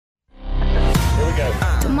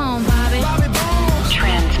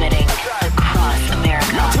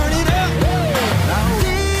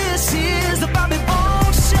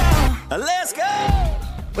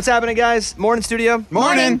What's happening, guys? Morning, studio.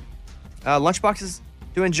 Morning. Lunchbox is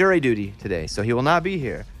doing jury duty today, so he will not be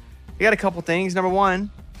here. We got a couple things. Number one,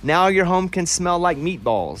 now your home can smell like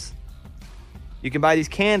meatballs. You can buy these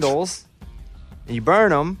candles, and you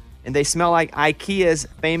burn them, and they smell like IKEA's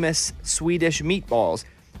famous Swedish meatballs.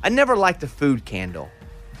 I never liked the food candle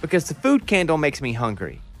because the food candle makes me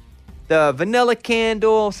hungry. The vanilla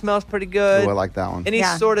candle smells pretty good. Oh, I like that one. Any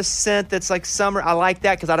sort of scent that's like summer, I like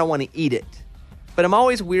that because I don't want to eat it. But I'm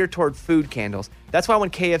always weird toward food candles. That's why when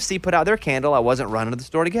KFC put out their candle, I wasn't running to the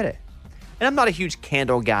store to get it. And I'm not a huge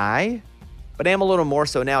candle guy, but I am a little more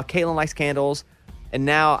so now. Caitlin likes candles, and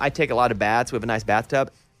now I take a lot of baths. We have a nice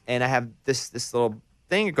bathtub, and I have this little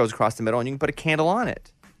thing that goes across the middle, and you can put a candle on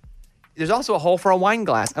it. There's also a hole for a wine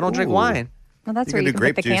glass. I don't drink wine. Well, that's where you can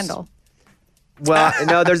put the candle. Well,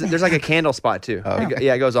 no, there's like a candle spot too. Oh.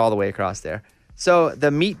 It goes all the way across there. So the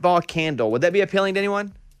meatball candle, would that be appealing to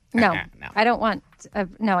anyone? No, I don't want. I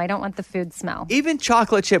don't want the food smell. Even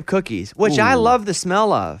chocolate chip cookies, which I love the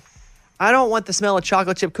smell of. I don't want the smell of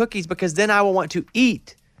chocolate chip cookies because then I will want to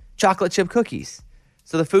eat chocolate chip cookies.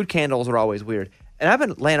 So the food candles are always weird. And I've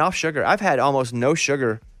been laying off sugar. I've had almost no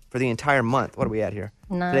sugar for the entire month. What are we at here?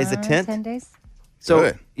 Today's the 10th. 10 days. So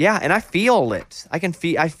Good. yeah, and I feel it. I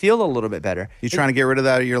feel a little bit better. You trying to get rid of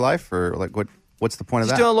that out of your life, or like what's the point of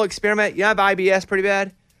Just that? doing a little experiment. I have IBS pretty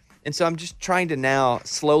bad. And so I'm just trying to now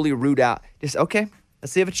slowly root out. Okay,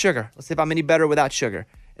 let's see if it's sugar. Let's see if I'm any better without sugar.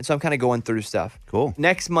 And so I'm kind of going through stuff. Cool.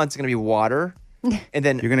 Next month's going to be water. And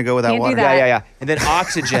then You're going to go without Can't do water? that. Yeah. And then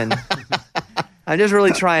oxygen. I'm just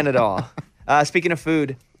really trying it all. Speaking of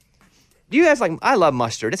food, do you guys like, I love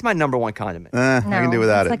mustard. It's my number one condiment. I can do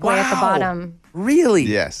without it's it. like way at the bottom. Really?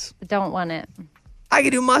 Yes. Don't want it. I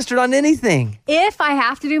can do mustard on anything. If I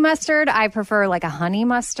have to do mustard, I prefer like a honey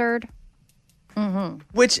mustard.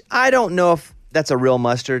 Which I don't know if that's a real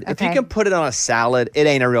mustard. If you Okay. can put it on a salad, it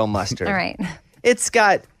ain't a real mustard. All right. It's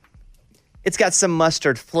got some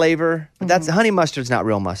mustard flavor, but that's honey mustard's not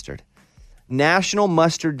real mustard. National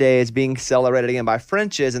Mustard Day is being celebrated again by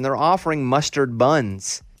French's, and they're offering mustard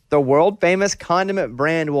buns. The world-famous condiment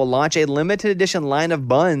brand will launch a limited edition line of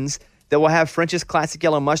buns that will have French's classic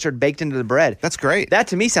yellow mustard baked into the bread. That's great. That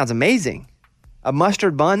to me sounds amazing. A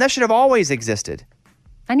mustard bun, that should have always existed.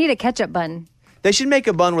 I need a ketchup bun. They should make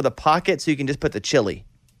a bun with a pocket so you can just put the chili.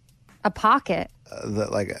 A pocket.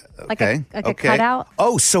 Okay. a cutout?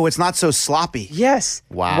 Oh, so it's not so sloppy. Yes.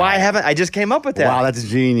 Wow. Why haven't I just came up with that? Wow, that's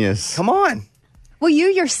genius. Come on. Well, you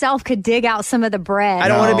yourself could dig out some of the bread. I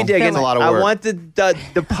don't want to be No, digging. that's a lot of I work. want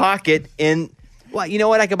the pocket in. Well, you know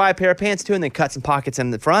what? I could buy a pair of pants too and then cut some pockets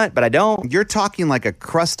in the front, but I don't. You're talking like a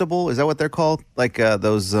Crustable. Is that what they're called? Like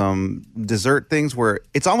those dessert things where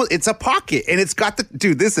it's a pocket and it's got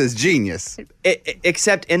dude, this is genius.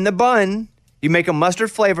 Except in the bun, you make a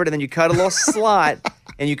mustard flavored and then you cut a little slot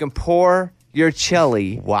and you can pour your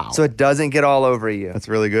chili. Wow. So it doesn't get all over you. That's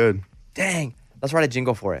really good. Dang. Let's write a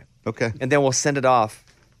jingle for it. Okay. And then we'll send it off.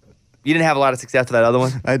 You didn't have a lot of success with that other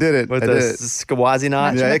one? I did it. With I the did it. Skawazi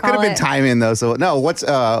knot? Yeah, you it could have call been it? timing though. So no, what's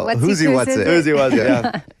who's Who's it? Uzi was it,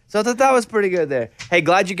 yeah. So I thought that was pretty good there. Hey,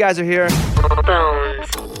 glad you guys are here.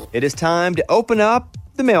 It is time to open up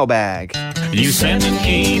the mailbag. You send an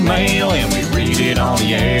email and we read it on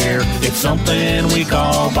the air. It's something we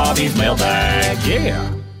call Bobby's mailbag.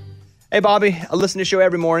 Yeah. Hey, Bobby, I listen to your show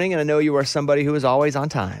every morning, and I know you are somebody who is always on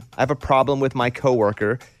time. I have a problem with my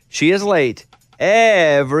coworker. She is late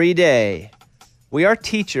every day. We are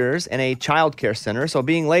teachers in a child care center, so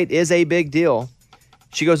being late is a big deal.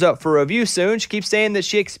 She goes up for review soon. She keeps saying that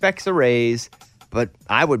she expects a raise, but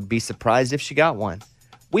I would be surprised if she got one.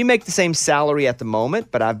 We make the same salary at the moment,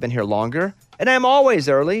 but I've been here longer, and I'm always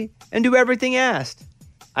early and do everything asked.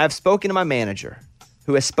 I have spoken to my manager,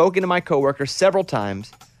 who has spoken to my coworker several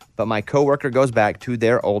times, but my coworker goes back to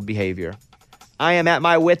their old behavior. I am at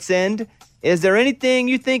my wit's end. Is there anything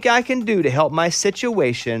you think I can do to help my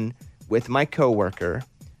situation with my coworker?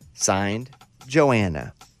 Signed,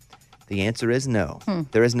 Joanna. The answer is no.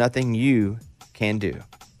 There is nothing you can do.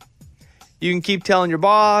 You can keep telling your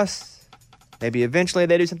boss. Maybe eventually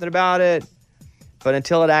they do something about it. But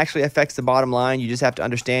until it actually affects the bottom line, you just have to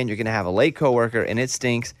understand you're going to have a late coworker and it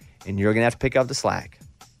stinks and you're going to have to pick up the slack.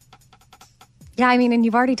 Yeah, I mean, and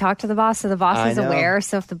you've already talked to the boss, so the boss I is know. aware.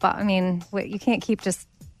 So if the boss, you can't keep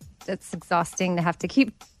it's exhausting to have to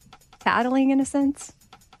keep tattling in a sense.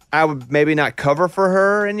 I would maybe not cover for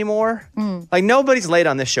her anymore. Like nobody's late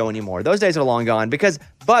on this show anymore. Those days are long gone because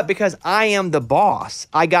I am the boss.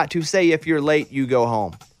 I got to say if you're late, you go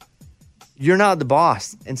home. You're not the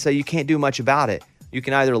boss, and so you can't do much about it. You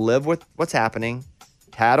can either live with what's happening,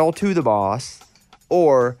 tattle to the boss,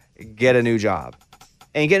 or get a new job.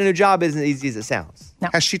 And getting a new job isn't as easy as it sounds. No.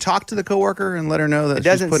 Has she talked to the coworker and let her know that It she's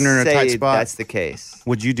doesn't putting her in a say tight spot? that's the case.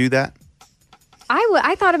 Would you do that?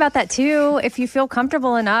 I thought about that too. If you feel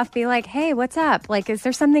comfortable enough, be like, hey, what's up? Like, is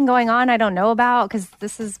there something going on I don't know about? Because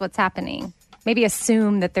this is what's happening. Maybe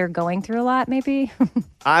assume that they're going through a lot, maybe.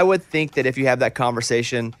 I would think that if you have that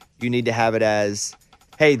conversation, you need to have it as,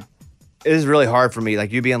 hey, it is really hard for me.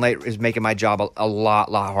 Like, you being late is making my job a lot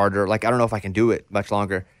harder. Like, I don't know if I can do it much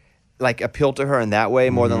longer. Like, appeal to her in that way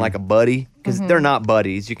more than like a buddy. Because they're not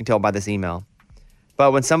buddies. You can tell by this email.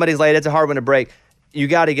 But when somebody's late, it's a hard one to break. You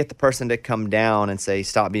got to get the person to come down and say,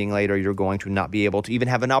 stop being late, or you're going to not be able to even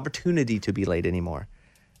have an opportunity to be late anymore.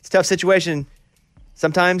 It's a tough situation.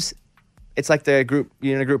 Sometimes it's like you're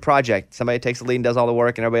in a group project. Somebody takes the lead and does all the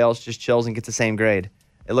work, and everybody else just chills and gets the same grade.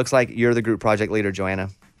 It looks like you're the group project leader, Joanna,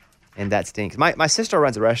 and that stinks. My sister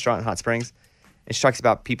runs a restaurant in Hot Springs, and she talks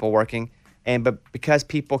about people working. But because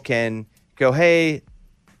people can go, hey,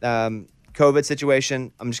 COVID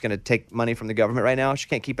situation, I'm just going to take money from the government right now. She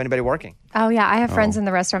can't keep anybody working. Oh, yeah. I have friends in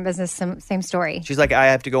the restaurant business, same story. She's like, I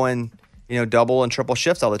have to go in, double and triple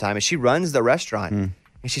shifts all the time. And she runs the restaurant.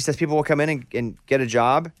 And she says people will come in and get a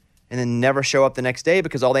job and then never show up the next day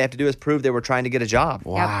because all they have to do is prove they were trying to get a job.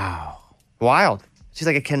 Wow. Wild. She's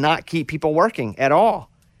like, I cannot keep people working at all.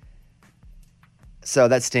 So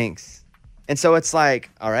that stinks. And so it's like,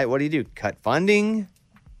 all right, what do you do? Cut funding?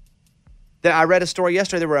 I read a story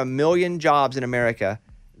yesterday. There were 1 million jobs in America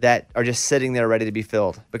that are just sitting there ready to be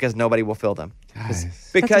filled because nobody will fill them. Because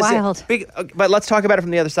That's wild. But let's talk about it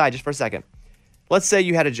from the other side just for a second. Let's say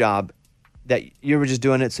you had a job that you were just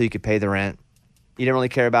doing it so you could pay the rent. You didn't really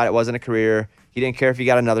care about it. It wasn't a career. You didn't care if you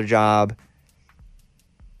got another job.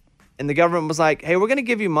 And the government was like, hey, we're going to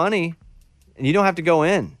give you money and you don't have to go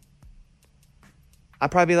in. I'd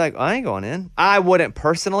probably be like, I ain't going in. I wouldn't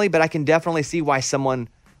personally, but I can definitely see why someone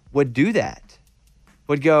would do that.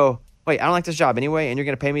 Would go, wait, I don't like this job anyway, and you're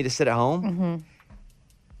going to pay me to sit at home?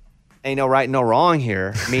 Ain't no right, no wrong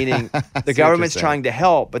here, meaning the government's trying to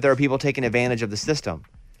help, but there are people taking advantage of the system.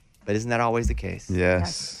 But isn't that always the case?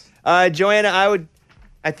 Yes. Joanna,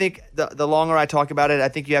 I think the longer I talk about it, I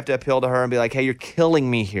think you have to appeal to her and be like, hey, you're killing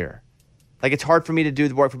me here. Like, it's hard for me to do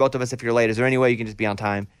the work for both of us if you're late. Is there any way you can just be on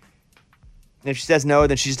time? And if she says no,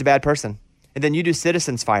 then she's just a bad person. And then you do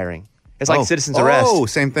citizens firing. It's like citizens arrest. Oh,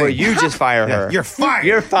 same thing. Where you just fire her. You're fired.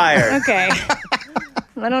 You're fired. Okay.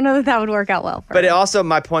 I don't know that would work out well for But her. it also,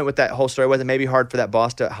 my point with that whole story was it may be hard for that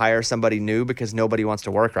boss to hire somebody new because nobody wants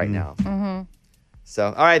to work right now. So,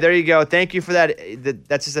 all right, there you go. Thank you for that.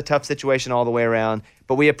 That's just a tough situation all the way around.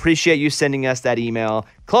 But we appreciate you sending us that email.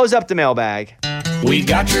 Close up the mailbag. We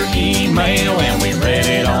got your email and we read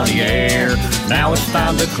it on the air. Now it's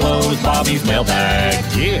time to close Bobby's mailbag.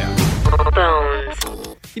 Yeah.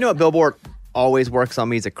 You know what billboard always works on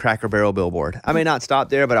me is a Cracker Barrel billboard. I may not stop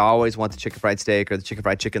there, but I always want the chicken fried steak or the chicken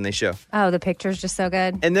fried chicken they show. Oh, the picture's just so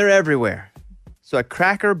good. And they're everywhere. So a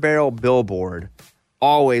Cracker Barrel billboard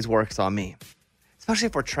always works on me, especially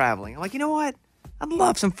if we're traveling. I'm like, you know what? I'd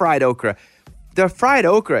love some fried okra. The fried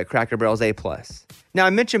okra at Cracker Barrel is A+. Now, I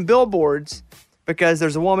mentioned billboards because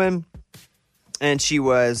there's a woman and she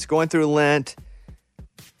was going through Lent.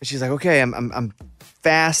 And she's like, okay, I'm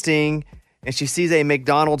fasting. And she sees a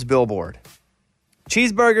McDonald's billboard.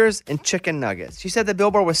 Cheeseburgers and chicken nuggets. She said the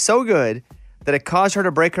billboard was so good that it caused her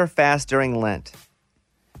to break her fast during Lent.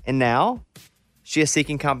 And now she is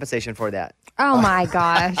seeking compensation for that. Oh my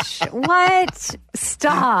gosh. What?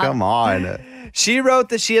 Stop. Come on. She wrote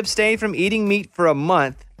that she abstained from eating meat for a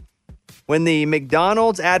month when the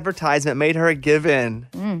McDonald's advertisement made her give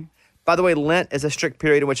in. By the way, Lent is a strict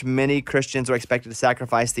period in which many Christians are expected to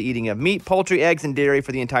sacrifice the eating of meat, poultry, eggs, and dairy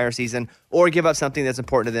for the entire season, or give up something that's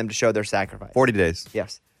important to them to show their sacrifice. 40 days.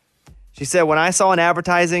 Yes. She said, when I saw an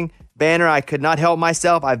advertising banner, I could not help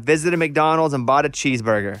myself. I visited McDonald's and bought a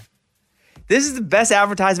cheeseburger. This is the best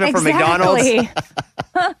advertisement for McDonald's.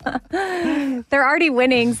 They're already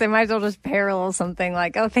winning, so they might as well just parallel something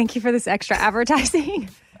like, oh, thank you for this extra advertising.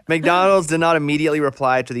 McDonald's did not immediately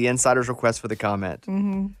reply to the insider's request for the comment.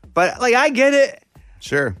 But, like, I get it.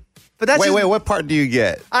 Sure. But that's wait, what part do you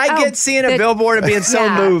get? I get seeing a billboard and being so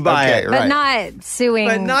moved by Okay, it. right. But not suing.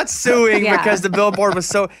 But not suing Yeah. because the billboard was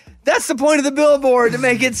so... That's the point of the billboard, to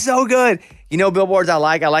make it so good. You know billboards I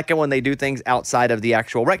like? I like it when they do things outside of the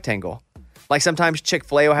actual rectangle. Like sometimes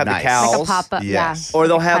Chick-fil-A will have Nice. the cows. Like a pop-up, Yes. yeah. Or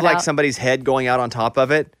they'll have Cut like out. somebody's head going out on top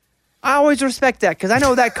of it. I always respect that because I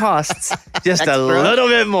know that costs just a Extra. little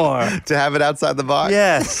bit more. To have it outside the box?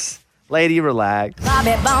 Yes. Lady, relax.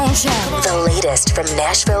 Bobby Bone Show. The latest from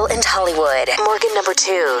Nashville and Hollywood. Morgan number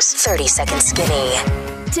 2's 30 Second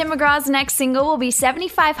Skinny. Tim McGraw's next single will be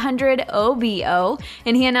 7500 OBO,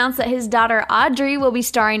 and he announced that his daughter Audrey will be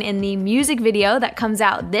starring in the music video that comes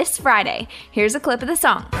out this Friday. Here's a clip of the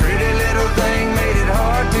song. Pretty little thing made it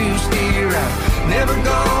hard to steer out. Never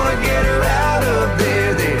gonna get her out of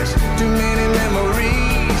there. There's too many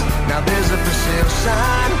memories. Now there's a for sale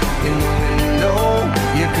sign in the window.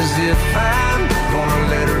 Yeah, 'cause if I'm gonna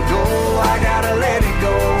let her go, I gotta let it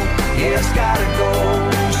go. Yeah, it's gotta go.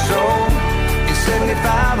 So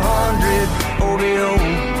 7500 OBO.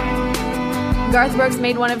 Garth Brooks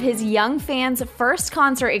made one of his young fans' first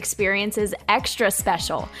concert experiences extra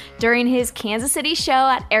special. During his Kansas City show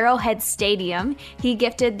at Arrowhead Stadium, he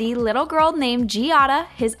gifted the little girl named Giada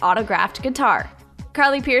his autographed guitar.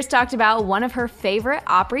 Carly Pierce talked about one of her favorite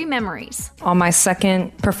Opry memories. On my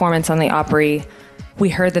second performance on the Opry, we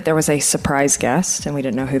heard that there was a surprise guest, and we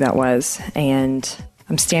didn't know who that was. And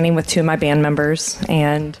I'm standing with two of my band members,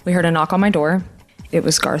 and we heard a knock on my door. It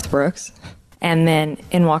was Garth Brooks. And then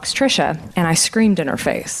in walks Trisha, and I screamed in her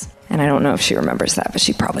face. And I don't know if she remembers that, but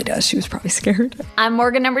she probably does. She was probably scared. I'm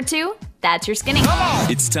Morgan number 2. That's your skinny.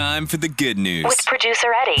 It's time for the good news. With producer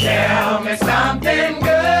Eddie. Tell me something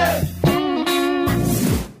good.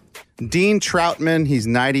 Dean Troutman, he's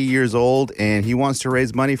 90 years old, and he wants to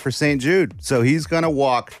raise money for St. Jude. So he's going to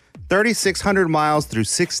walk 3,600 miles through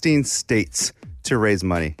 16 states to raise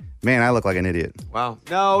money. Man, I look like an idiot. Wow.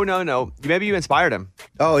 No. Maybe you inspired him.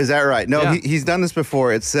 Oh, is that right? No, Yeah. he's done this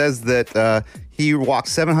before. It says that he walked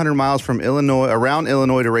 700 miles from around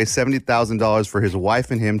Illinois to raise $70,000 for his wife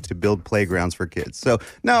and him to build playgrounds for kids. So,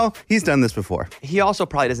 no, he's done this before. He also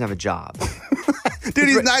probably doesn't have a job. Dude,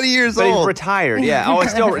 he's 90 years But old. he's retired. Yeah. Oh,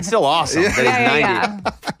 it's still awesome that he's 90.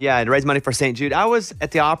 Yeah, and raise money for St. Jude. I was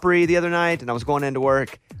at the Opry the other night, and I was going into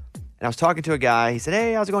work, and I was talking to a guy. He said,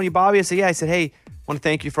 "Hey, how's it going, you Bobby?" I said, "Yeah." I said, "Hey, I want to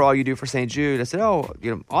thank you for all you do for St. Jude." I said, "Oh,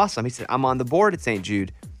 awesome." He said, "I'm on the board at St.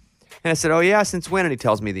 Jude." And I said, "Oh, yeah, since when?" And he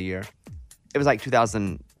tells me the year. It was like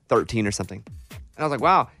 2013 or something. And I was like,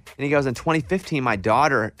 "Wow." And he goes, "In 2015, my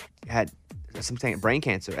daughter had something brain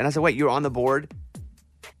cancer." And I said, "Wait, you were on the board?"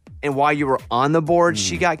 And while you were on the board,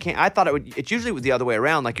 she got cancer. I thought it's usually the other way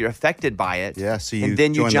around, like you're affected by it. Yeah, so and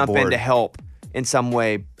then you join the jump in board. to help in some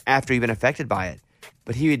way after you've been affected by it.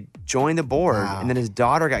 But he had joined the board, and then his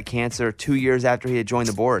daughter got cancer 2 years after he had joined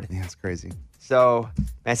the board. Yeah, it's crazy. So,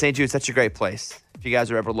 man, St. Jude's such a great place. If you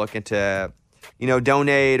guys are ever looking to,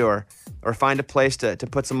 donate or find a place to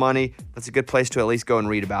put some money, that's a good place to at least go and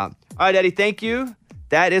read about. All right, Eddie, thank you.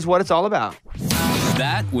 That is what it's all about.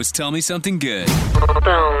 That was Tell Me Something Good.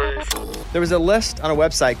 There was a list on a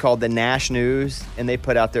website called the Nash News, and they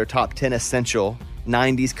put out their top 10 essential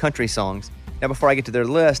 90s country songs. Now, before I get to their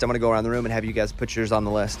list, I'm going to go around the room and have you guys put yours on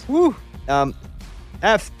the list. Woo! I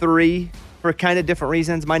have three for kind of different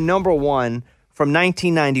reasons. My number one from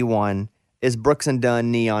 1991 is Brooks and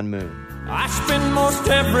Dunn, Neon Moon. I spend most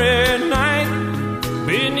every night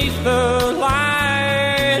beneath the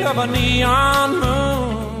light of a neon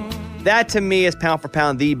moon. That, to me, is pound for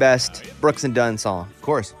pound the best Brooks and Dunn song. Of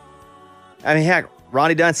course. I mean, heck,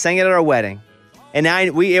 Ronnie Dunn sang it at our wedding. And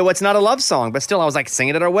it's not a love song, but still, I was like, sing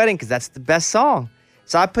it at our wedding because that's the best song.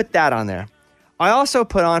 So I put that on there. I also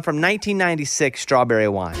put on from 1996, Strawberry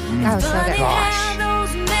Wine. Oh, so good. Gosh.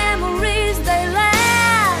 Those memories, they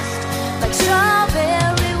last like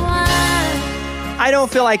strawberry wine. I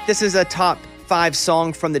don't feel like this is a top 5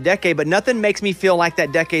 song from the decade, but nothing makes me feel like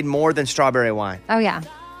that decade more than Strawberry Wine. Oh, yeah.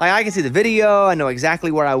 Like, I can see the video, I know exactly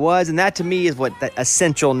where I was, and that to me is what the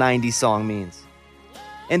essential 90s song means.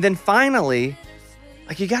 And then finally,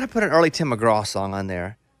 like, you got to put an early Tim McGraw song on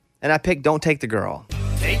there. And I picked Don't Take the Girl.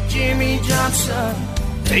 Take Jimmy Johnson,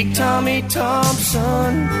 take Tommy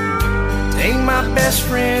Thompson, take my best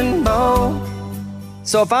friend Bo.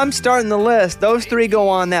 So if I'm starting the list, those three go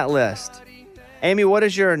on that list. Amy, what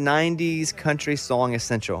is your 90s country song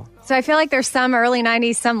essential? So I feel like there's some early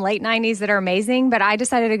 90s, some late 90s that are amazing, but I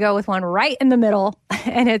decided to go with one right in the middle,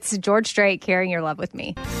 and it's George Strait, Carrying Your Love With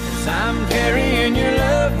Me. I'm carrying your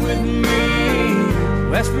love with me,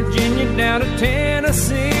 West Virginia down to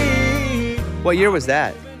Tennessee. What year was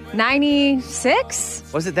that?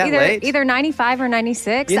 96? Was it that late? Either 95 or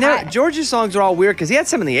 96. George's songs are all weird because he had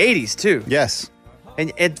some in the 80s too. Yes.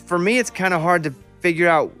 And for me, it's kind of hard to figure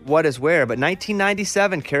out what is where, but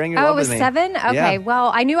 1997, Carrying Your Oh, Love it was With Me. 7? Okay, Yeah.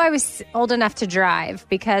 well, I knew I was old enough to drive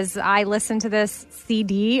because I listened to this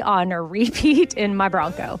CD on a repeat in my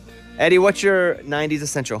Bronco. Eddie, what's your 90s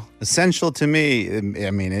essential? Essential to me,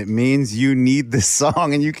 I mean, it means you need this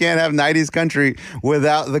song, and you can't have 90s country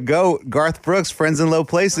without the GOAT, Garth Brooks, Friends in Low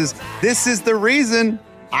Places. This is the reason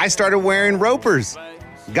I started wearing ropers.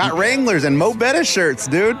 Got Wranglers and Mo Betta shirts,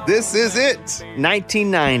 dude. This is it.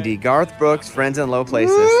 1990, Garth Brooks, Friends in Low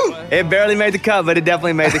Places. It barely made the cut, but it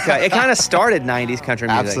definitely made the cut. It kind of started 90s country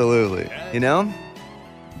music. Absolutely. You know?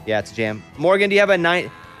 Yeah, it's a jam. Morgan, do you have a night?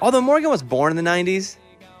 Although Morgan was born in the 90s.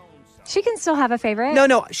 She can still have a favorite.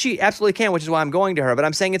 No, she absolutely can, which is why I'm going to her. But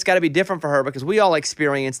I'm saying it's got to be different for her because we all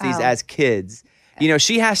experienced these as kids. You know,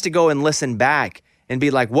 she has to go and listen back and be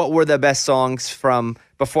like, what were the best songs from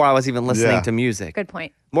before I was even listening to music? Good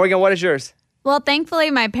point. Morgan, what is yours? Well, thankfully,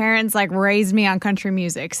 my parents raised me on country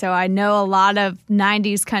music, so I know a lot of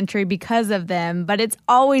 90s country because of them, but it's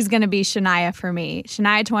always going to be Shania for me.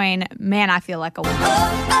 Shania Twain, Man, I Feel Like a Woman.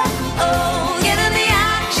 Get in the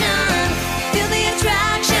action, feel the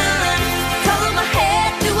attraction, color my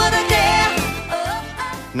head, do what I dare.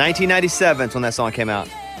 1997 is when that song came out.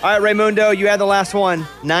 All right, Raymundo, you had the last one.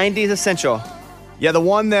 90s Essential. Yeah, the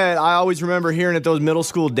one that I always remember hearing at those middle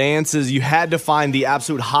school dances, you had to find the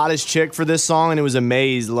absolute hottest chick for this song, and it was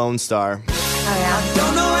Amaze, Lone Star. Oh, yeah.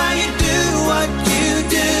 Don't know how you do what you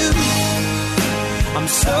do. I'm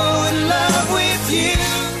so in love with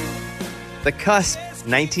you. The Cusp,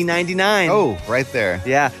 1999. Oh, right there.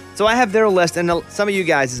 Yeah. So I have their list, and some of you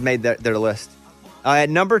guys has made their list.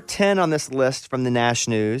 At number 10 on this list from the Nash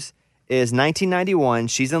News is 1991,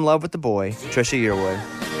 She's in Love with the Boy, Trisha Yearwood.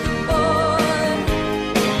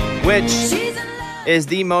 Which is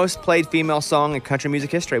the most played female song in country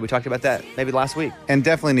music history. We talked about that maybe last week. And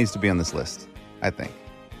definitely needs to be on this list, I think.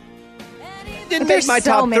 Didn't there's make my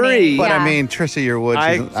so top many. three. But Yeah. I mean, Trisha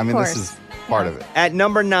Yearwood, this is part of it. At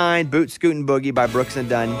number 9, Boot Scootin' Boogie by Brooks and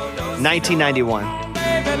Dunn, 1991.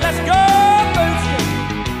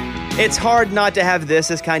 It's hard not to have this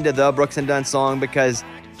as kind of the Brooks and Dunn song because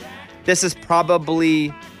this is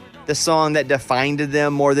probably the song that defined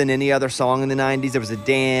them more than any other song in the 90s. There was a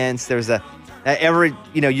dance. There was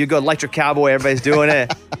you go Electric Cowboy, everybody's doing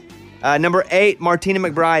it. Number 8, Martina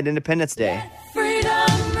McBride, Independence Day. Freedom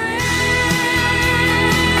ring,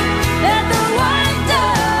 let the white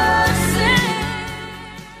dove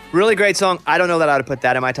sing. Really great song. I don't know that I would put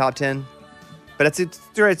that in my top 10, but it's a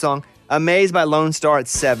great song. Amazed by Lone Star at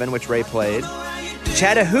 7, which Ray played.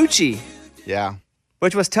 Chattahoochee, Yeah,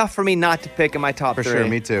 which was tough for me not to pick in my top for 3. sure.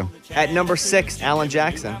 Me too. At number 6, Alan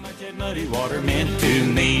Jackson. Muddy water meant to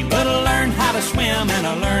me, but I learned how to swim and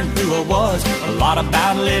I learned who I was. A lot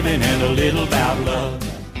about living and a little about love.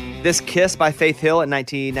 This Kiss by Faith Hill at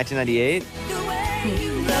 1998. The way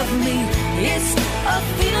you love me, it's a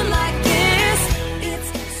feeling like this.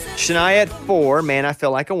 It's Shania at 4, Man, I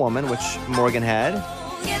Feel Like a Woman, which Morgan had.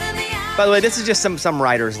 get in the By the way, this is just some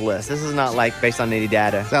writer's list. This is not based on any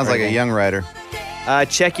data. Sounds or like a anything. young writer.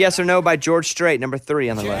 Check Yes or No by George Strait, number 3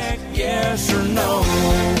 on the list. Yes or no?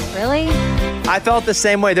 Really? I felt the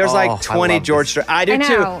same way. There's I like 20 love George this. Strait. I do know.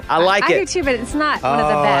 too. I like I it. do too, but it's not one of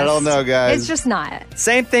the Oh, best. I don't know, guys. It's just not.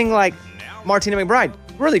 Same thing like Martina McBride.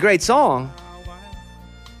 Really great song.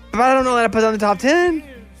 But I don't know that I put it on the top 10.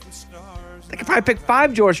 I could probably pick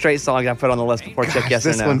 5 George Strait songs I put on the list before Check Yes or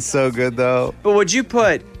This No. one's so good, though. But would you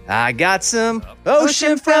put I Got Some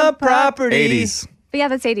Oceanfront Property? 80s. But yeah,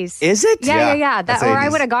 that's 80s. Is it? Yeah. Yeah, That, that's or I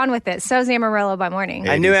 80s. would have gone with it. So's Amarillo by Morning.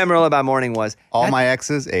 I knew Amarillo by Morning was. All My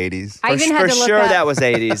Exes, 80s. I even had for to look sure up that was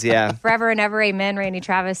 80s, yeah. Forever and Ever Amen, Randy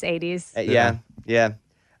Travis, 80s.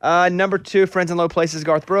 Yeah. Number 2, Friends in Low Places,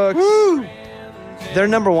 Garth Brooks. Their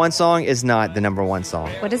number 1 song is not the number 1 song.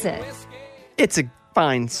 What is it? It's a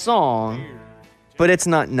fine song, but it's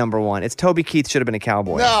not number 1. It's Toby Keith Should Have Been a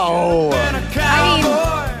Cowboy. No. I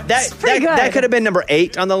mean, pretty good. That could have been number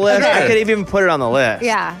 8 on the list. I could have even put it on the list.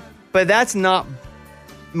 yeah. But that's not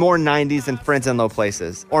more 90s than Friends in Low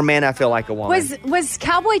Places or Man, I Feel Like a Woman. Was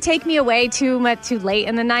Cowboy Take Me Away too late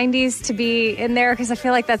in the 90s to be in there? Because I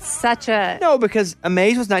feel like that's such a... No, because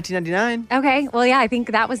Amaze was 1999. Okay, well, yeah, I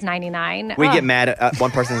think that was 99. We get mad at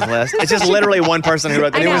one person's list. It's just literally one person who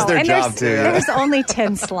wrote the I list. know, It was their and job, too. There's only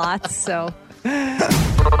 10 slots, so...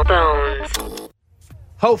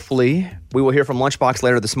 Hopefully, we will hear from Lunchbox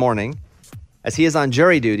later this morning as he is on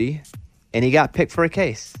jury duty and he got picked for a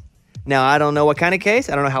case. Now, I don't know what kind of case.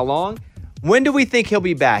 I don't know how long. When do we think he'll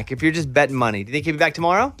be back if you're just betting money? Do you think he'll be back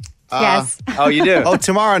tomorrow? yes. Oh, you do? Oh,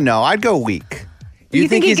 tomorrow, no. I'd go week. you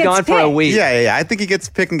think he he's gets gone for a picked? week? Yeah. I think he gets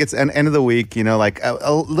picked and gets an end of the week, like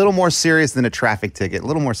a little more serious than a traffic ticket. A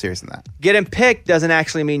little more serious than that. Getting picked doesn't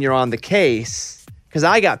actually mean you're on the case because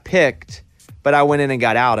I got picked, but I went in and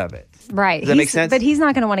got out of it. Right. Does that make sense? But he's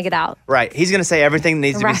not going to want to get out. Right. He's going to say everything that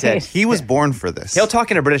needs to be said. Right. He was born for this. He'll talk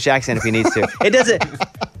in a British accent if he needs to. It doesn't.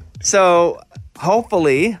 So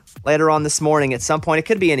hopefully later on this morning at some point, it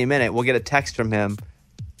could be any minute, we'll get a text from him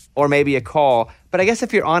or maybe a call. But I guess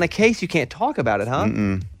if you're on a case, you can't talk about it, huh?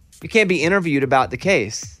 You can't be interviewed about the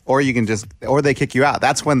case. Or or they kick you out.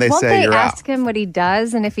 That's when they Won't say they you're out. ask him what he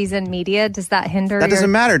does, and if he's in media, does that hinder? That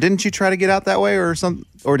doesn't matter. Didn't you try to get out that way or something?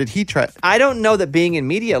 Or did he try? I don't know that being in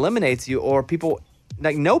media eliminates you, or people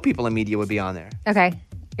no people in media would be on there. Okay.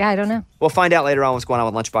 Yeah, I don't know. We'll find out later on what's going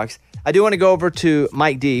on with Lunchbox. I do want to go over to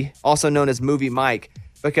Mike D, also known as Movie Mike,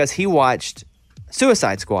 because he watched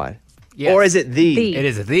Suicide Squad. Yes. Or is it the? It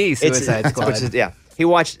is the Suicide Squad. Yeah. He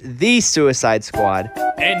watched the Suicide Squad.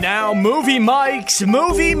 And now Movie Mike's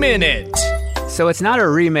Movie Minute. So it's not a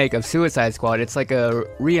remake of Suicide Squad. It's like a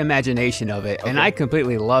reimagination of it. And I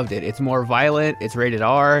completely loved it. It's more violent. It's rated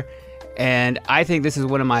R. And I think this is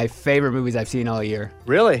one of my favorite movies I've seen all year.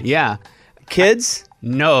 Really? Yeah. Kids?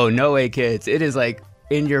 No way, kids. It is like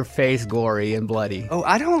in your face, gory and bloody. Oh,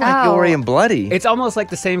 I don't like gory and bloody. It's almost like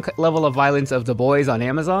the same level of violence of The Boys on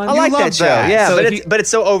Amazon. I like that show. Yeah, So but it's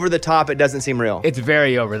so over the top it doesn't seem real. It's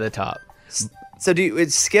very over the top. So do you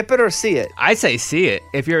skip it or see it? I say see it.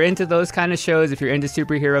 If you're into those kind of shows, if you're into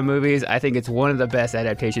superhero movies, I think it's one of the best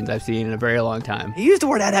adaptations I've seen in a very long time. He used the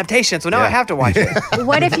word adaptation, so now I have to watch it.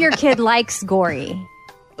 What if your kid likes gory?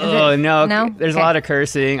 Oh, no. No? There's a lot of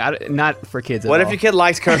cursing. Not for kids at What all. if your kid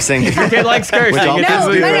likes cursing? If your kid likes cursing, Which it's all a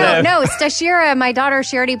movie for them. No. Stashira, my daughter,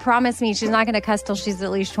 she already promised me she's not going to cuss till she's at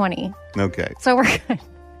least 20. Okay. So we're good.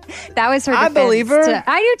 That was her I defense believe her.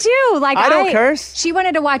 I do too. Like I don't curse. She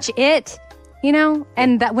wanted to watch It,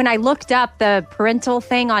 and that when I looked up the parental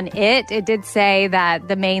thing on it did say that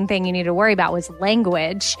the main thing you need to worry about was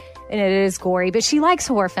language, and it is gory, but she likes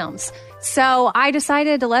horror films. So I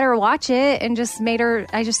decided to let her watch it and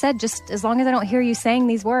I just said, just as long as I don't hear you saying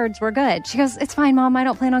these words, we're good. She goes, it's fine, Mom. I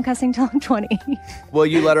don't plan on cussing till I'm 20. Will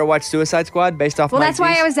you let her watch Suicide Squad based off Well, Mike that's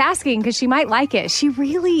why D's? I was asking, because she might like it. She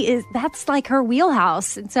really is. That's like her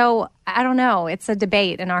wheelhouse. And so I don't know. It's a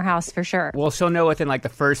debate in our house for sure. Well, she'll know within like the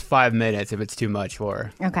first 5 minutes if it's too much for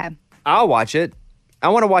her. Okay. I'll watch it. I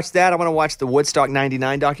want to watch that. I want to watch the Woodstock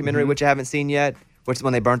 99 documentary, which I haven't seen yet, which is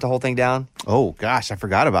when they burnt the whole thing down. Oh, gosh. I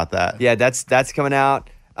forgot about that. Yeah, that's coming out.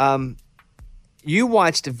 You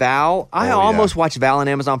watched Val. I almost watched Val on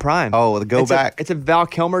Amazon Prime. Oh, the Go Back. It's a Val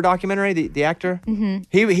Kilmer documentary, the actor.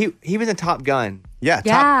 Mm-hmm. He was in Top Gun. Yeah,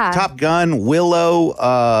 Yeah. Top Gun, Willow,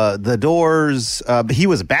 The Doors. He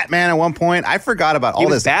was Batman at one point. I forgot about all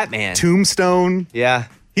was this. Batman. Tombstone. Yeah.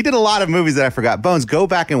 He did a lot of movies that I forgot. Bones, go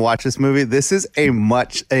back and watch this movie. This is a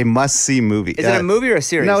must-see movie. Is it a movie or a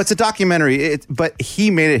series? No, it's a documentary, but he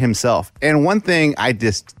made it himself. And one thing I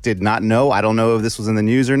just did not know, I don't know if this was in the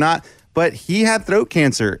news or not, but he had throat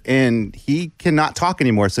cancer and he cannot talk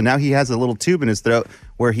anymore. So now he has a little tube in his throat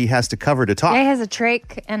where he has to cover to talk. Yeah, he has a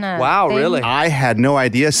trach and a Wow, thing. really? I had no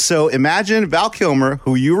idea. So imagine Val Kilmer,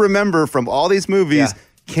 who you remember from all these movies,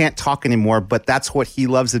 can't talk anymore, but that's what he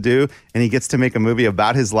loves to do, and he gets to make a movie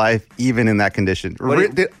about his life even in that condition.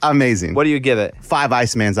 Amazing. What do you give it? 5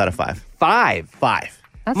 Icemans out of 5. 5. 5.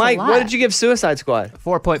 That's Mike, a lot. what did you give Suicide Squad?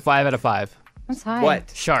 4.5 out of 5. That's high. What?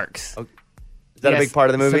 Sharks. Is that a big part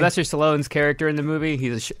of the movie? Sylvester Stallone's character in the movie.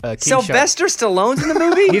 He's a king Sylvester Stallone's in the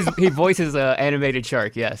movie? shark. He voices an animated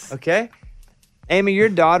shark, yes. Okay. Amy, your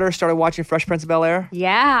daughter started watching Fresh Prince of Bel-Air?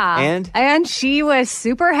 Yeah. And she was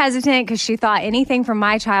super hesitant because she thought anything from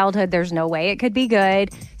my childhood, there's no way it could be good.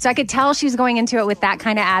 So I could tell she was going into it with that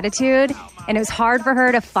kind of attitude. And it was hard for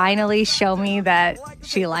her to finally show me that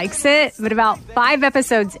she likes it. But about 5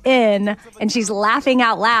 episodes in, and she's laughing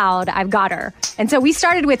out loud, I've got her. And so we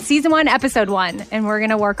started with season 1, episode 1, and we're going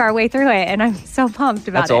to work our way through it. And I'm so pumped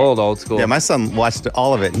about That's it. old school. Yeah, my son watched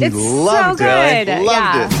all of it, and he It's loved so it. good. Loved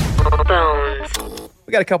Yeah. it.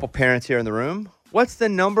 We got a couple parents here in the room. What's the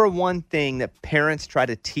number one thing that parents try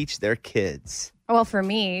to teach their kids? Well, for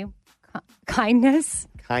me, kindness.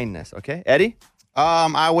 Kindness, okay? Eddie?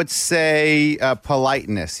 I would say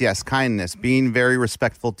politeness. Yes, kindness. Being very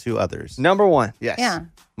respectful to others. Number 1. Yes. Yeah.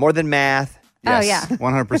 More than math. Oh, Yes, yeah.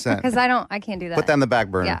 100%. Because I can't do that. Put that in the back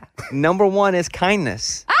burner. Yeah. Number 1 is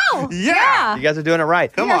kindness. Oh, yeah. You guys are doing it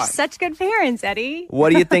right. We are such good parents, Eddie.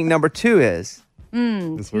 What do you think number 2 is?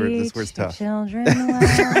 This word's tough. Children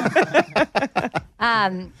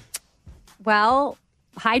well. Well,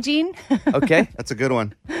 hygiene. Okay. That's a good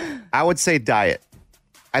one. I would say diet.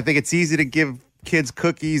 I think it's easy to give kids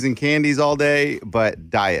cookies and candies all day, but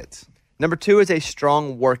diet. Number 2 is a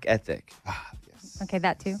strong work ethic. Okay,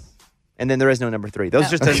 that too. And then there is no number 3.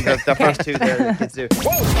 Those are just the first 2 there that kids do.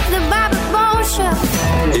 The Bobby Bones Show.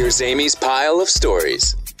 Here's Amy's pile of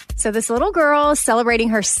stories. So this little girl is celebrating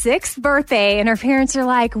her 6th birthday, and her parents are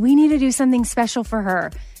like, we need to do something special for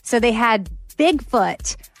her. So they had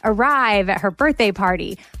Bigfoot arrive at her birthday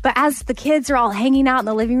party. But as the kids are all hanging out in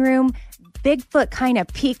the living room, Bigfoot kind of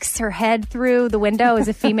peeks her head through the window as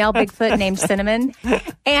a female Bigfoot named Cinnamon.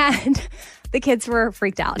 And the kids were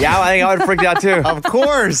freaked out. Yeah, I think I would have freaked out too. Of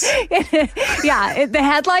course. The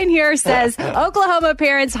headline here says, Oklahoma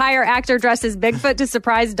parents hire actor dressed as Bigfoot to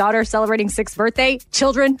surprise daughter celebrating 6th birthday.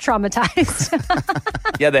 Children traumatized.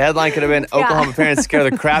 Yeah, the headline could have been Oklahoma parents scare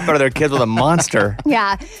the crap out of their kids with a monster.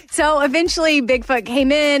 Yeah. So eventually Bigfoot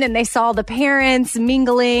came in and they saw the parents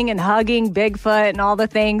mingling and hugging Bigfoot and all the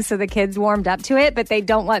things. So the kids warmed up to it, but they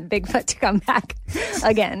don't want Bigfoot to come back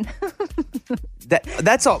again.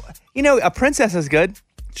 That's all. You know, a princess is good.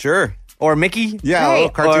 Sure. Or Mickey. Yeah, a little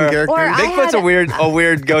cartoon character. Bigfoot's a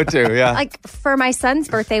weird go-to. Yeah. Like for my son's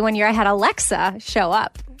birthday one year, I had Alexa show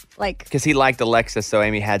up. Because he liked Alexa, so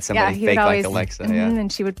Amy had somebody he fake would always, like Alexa.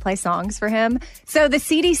 And she would play songs for him. So the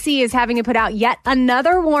CDC is having to put out yet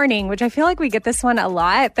another warning, which I feel like we get this one a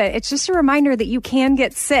lot, but it's just a reminder that you can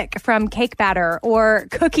get sick from cake batter or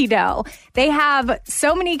cookie dough. They have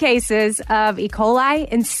so many cases of E. coli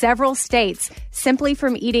in several states simply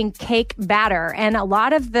from eating cake batter. And a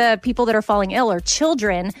lot of the people that are falling ill are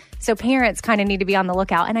children. So parents kind of need to be on the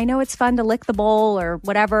lookout. And I know it's fun to lick the bowl or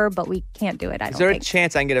whatever, but we can't do it. Is there a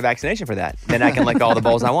chance I can get a vaccination for that? Then I can lick all the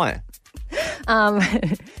bowls I want.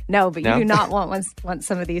 No, but you do not want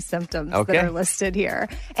some of these symptoms that are listed here.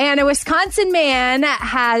 And a Wisconsin man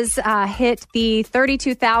has hit the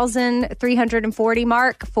 32,340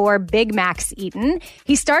 mark for Big Macs eaten.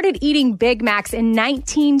 He started eating Big Macs in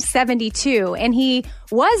 1972, and he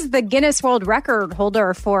was the Guinness World Record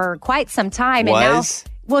holder for quite some time.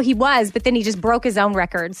 Well, he was, but then he just broke his own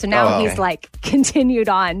record. So now he's continued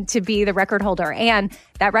on to be the record holder. And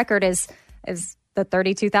that record is the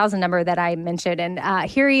 32,000 number that I mentioned. And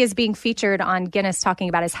here he is being featured on Guinness talking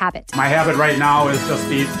about his habit. My habit right now is just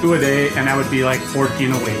eat 2 a day, and that would be like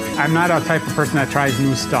 14 a week. I'm not a type of person that tries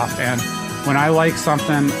new stuff. And when I like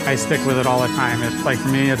something, I stick with it all the time. It's like, for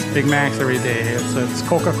me, it's Big Macs every day. It's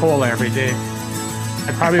Coca-Cola every day.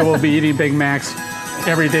 I probably will be eating Big Macs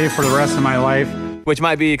every day for the rest of my life. Which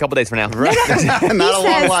might be a couple days from now. Right? Not a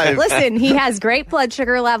long life. Listen, he has great blood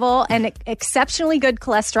sugar level and exceptionally good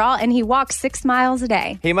cholesterol, and he walks 6 miles a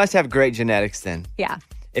day. He must have great genetics then. Yeah.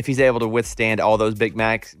 If he's able to withstand all those Big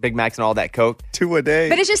Macs and all that Coke. 2 a day.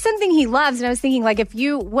 But it's just something he loves. And I was thinking,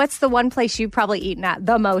 what's the one place you've probably eaten at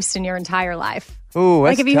the most in your entire life? Ooh,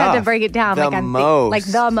 that's if you had to break it down. The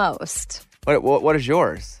most. The most. What is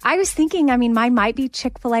yours? I was thinking, mine might be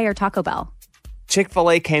Chick-fil-A or Taco Bell.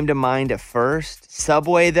 Chick-fil-A came to mind at first.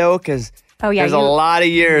 Subway, though, because there's a lot of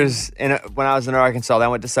years when I was in Arkansas that I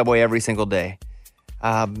went to Subway every single day.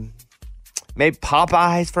 Maybe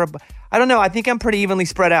Popeyes I don't know. I think I'm pretty evenly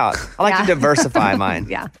spread out. I like to diversify mine.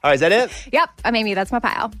 Yeah. All right, is that it? Yep. I'm Amy. That's my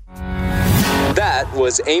pile. That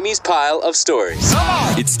was Amy's pile of stories.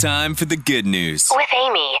 It's time for the good news. With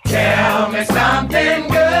Amy. Tell me something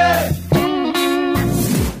good.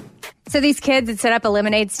 So these kids had set up a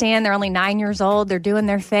lemonade stand. They're only 9 years old. They're doing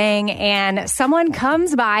their thing. And someone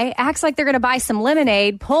comes by, acts like they're going to buy some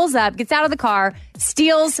lemonade, pulls up, gets out of the car,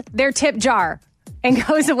 steals their tip jar, and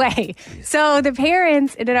goes away. So the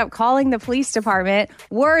parents ended up calling the police department.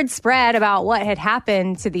 Word spread about what had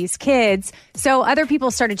happened to these kids. So other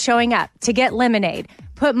people started showing up to get lemonade,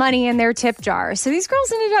 put money in their tip jar. So these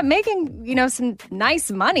girls ended up making, some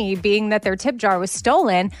nice money, being that their tip jar was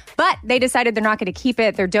stolen. But they decided they're not going to keep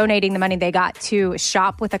it. They're donating the money they got to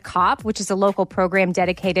Shop with a Cop, which is a local program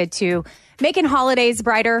dedicated to making holidays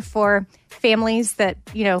brighter for families that,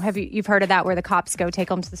 you've heard of that, where the cops go take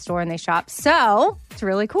them to the store and they shop. So it's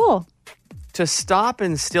really cool. To stop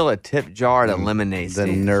and steal a tip jar at a lemonade stand.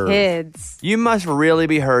 The nerve. Kids. You must really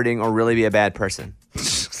be hurting or really be a bad person.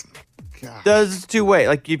 There's two ways.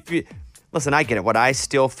 Listen, I get it. Would I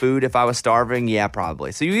steal food if I was starving? Yeah,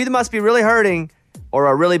 probably. So you either must be really hurting or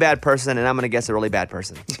a really bad person, and I'm going to guess a really bad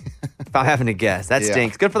person. If I'm having to guess. That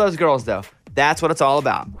stinks. Good for those girls, though. That's what it's all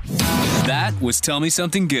about. That was Tell Me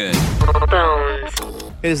Something Good.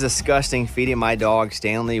 It is disgusting feeding my dog,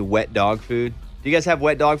 Stanley, wet dog food. Do you guys have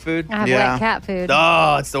wet dog food? I have wet cat food.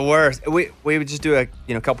 Oh, it's the worst. We would just do a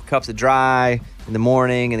couple cups of dry in the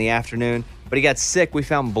morning, in the afternoon. But he got sick. We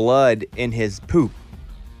found blood in his poop.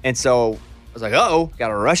 And so I was like, got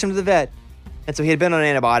to rush him to the vet. And so he had been on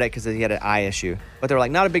an antibiotic because he had an eye issue. But they were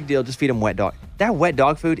like, not a big deal. Just feed him wet dog. That wet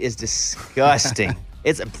dog food is disgusting.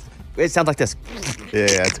 It sounds like this.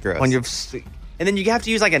 Yeah, it's gross. And then you have to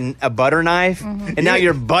use like a butter knife. Mm-hmm. And now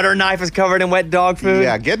your butter knife is covered in wet dog food.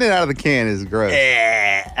 Yeah, getting it out of the can is gross.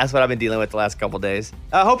 Yeah, that's what I've been dealing with the last couple days.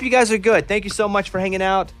 I hope you guys are good. Thank you so much for hanging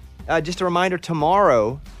out. Just a reminder,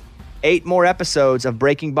 tomorrow, 8 more episodes of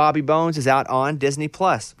Breaking Bobby Bones is out on Disney+.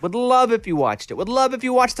 Would love if you watched it. Would love if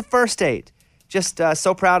you watched the first 8. Just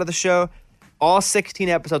so proud of the show. All 16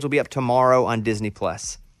 episodes will be up tomorrow on Disney+.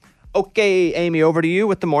 Okay, Amy, over to you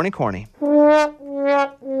with the Morning Corny. The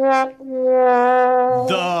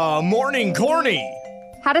Morning Corny.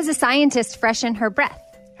 How does a scientist freshen her breath?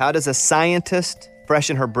 How does a scientist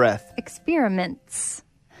freshen her breath? Experiments.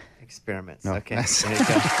 Experiments. No. Okay. There you go.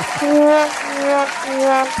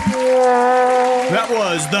 That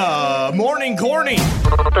was the Morning Corny.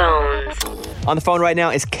 On the phone right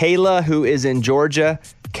now is Kayla, who is in Georgia.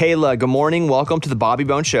 Kayla, good morning. Welcome to the Bobby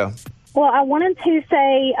Bone Show. Well, I wanted to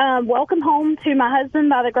say welcome home to my husband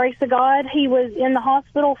by the grace of God. He was in the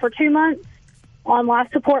hospital for 2 months on life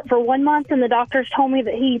support for 1 month, and the doctors told me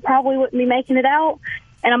that he probably wouldn't be making it out,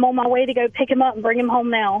 and I'm on my way to go pick him up and bring him home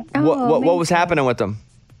now. What was happening with him?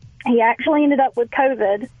 He actually ended up with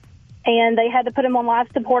COVID, and they had to put him on life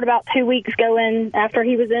support about 2 weeks going after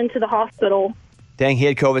he was into the hospital. Dang, he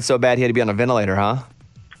had COVID so bad he had to be on a ventilator, huh?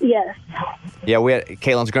 Yes. Yeah,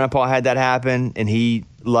 Caitlin's grandpa had that happen, and he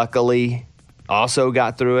luckily also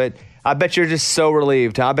got through it. I bet you're just so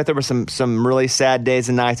relieved, huh? I bet there were some really sad days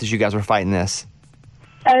and nights as you guys were fighting this.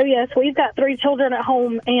 Oh, yes. We've got 3 children at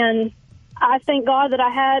home, and I thank God that I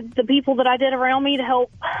had the people that I did around me to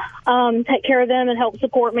help take care of them and help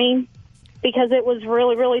support me, because it was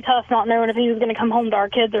really, really tough not knowing if he was going to come home to our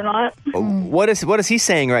kids or not. What is he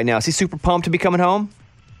saying right now? Is he super pumped to be coming home?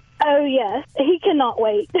 Oh, yes. He cannot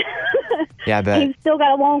wait. Yeah, I bet. He's still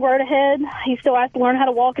got a long road ahead. He still has to learn how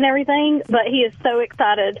to walk and everything, but he is so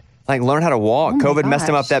excited. Like, learn how to walk. COVID messed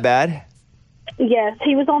him up that bad? Yes,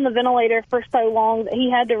 he was on the ventilator for so long that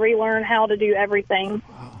he had to relearn how to do everything.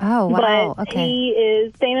 Oh, wow. But Okay. he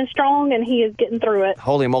is standing strong, and he is getting through it.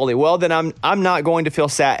 Holy moly. Well, then I'm not going to feel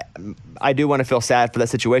sad. I do want to feel sad for that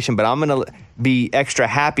situation, but I'm going to be extra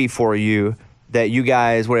happy for you that you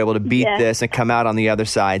guys were able to beat this and come out on the other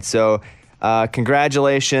side. So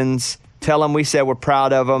congratulations. Tell him we said we're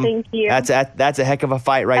proud of him. Thank you. That's a heck of a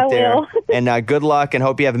fight right I there. will. And good luck, and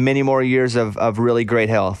hope you have many more years of really great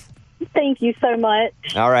health. Thank you so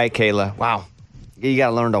much. All right, Kayla. Wow. You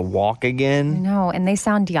got to learn to walk again. No, and they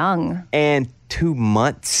sound young. And 2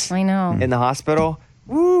 months I know. in the hospital.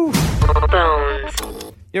 Woo.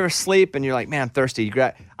 You ever sleep and you're like, man, I'm thirsty.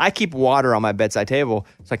 I keep water on my bedside table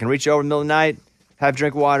so I can reach over in the middle of the night,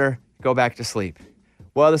 drink water, go back to sleep.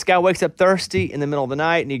 Well, this guy wakes up thirsty in the middle of the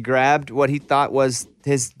night, and he grabbed what he thought was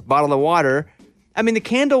his bottle of water. I mean, the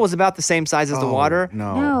candle was about the same size as the water.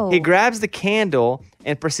 No. He grabs the candle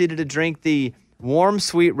and proceeded to drink the warm,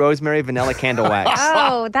 sweet rosemary vanilla candle wax.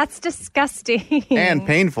 Oh, that's disgusting. And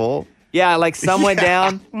painful. Yeah, like some went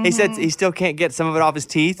down. He said he still can't get some of it off his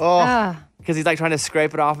teeth. Oh. Because he's like trying to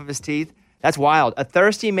scrape it off of his teeth. That's wild. A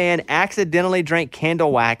thirsty man accidentally drank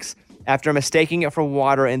candle wax after mistaking it for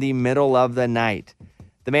water in the middle of the night.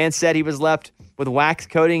 The man said he was left with wax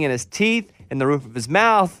coating in his teeth and the roof of his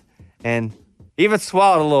mouth, and even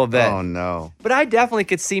swallowed a little bit. Oh, no. But I definitely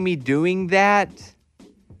could see me doing that,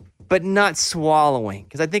 but not swallowing.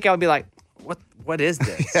 Because I think I would be like, what is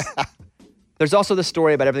this? There's also the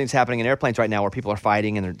story about everything that's happening in airplanes right now where people are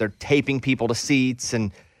fighting and they're taping people to seats,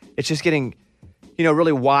 and it's just getting,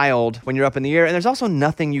 really wild when you're up in the air. And there's also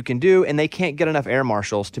nothing you can do, and they can't get enough air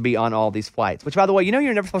marshals to be on all these flights. Which, by the way,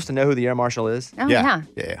 you're never supposed to know who the air marshal is. Oh, yeah.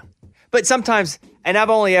 Yeah. But sometimes, and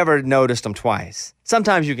I've only ever noticed them twice,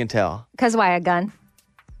 sometimes you can tell. Because why, a gun?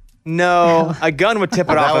 No, a gun would tip it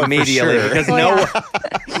That off would for immediately sure.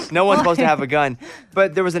 because no one's supposed to have a gun.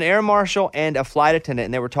 But there was an air marshal and a flight attendant,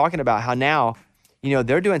 and they were talking about how now,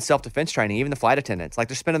 they're doing self-defense training, even the flight attendants. Like,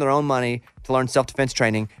 they're spending their own money to learn self-defense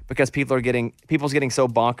training because people's getting so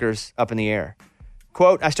bonkers up in the air.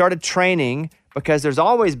 Quote, I started training because there's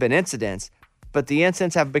always been incidents, but the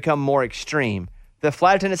incidents have become more extreme. The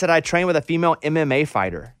flight attendant said I trained with a female MMA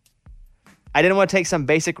fighter. I didn't want to take some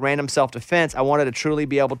basic random self-defense. I wanted to truly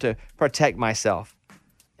be able to protect myself.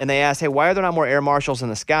 And they asked, hey, why are there not more air marshals in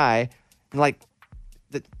the sky? And we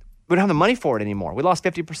don't have the money for it anymore. We lost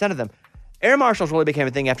 50% of them. Air marshals really became a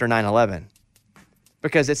thing after 9/11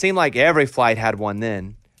 because it seemed like every flight had one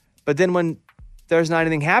then. But then when there's not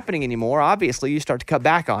anything happening anymore, obviously you start to cut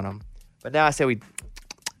back on them. But now I say we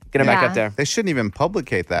get them back up there. They shouldn't even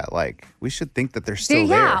publicate that. Like, we should think that they're still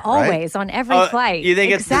there. Yeah, right? always on every flight. You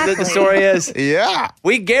think exactly. the story is? Yeah.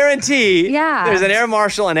 We guarantee there's an air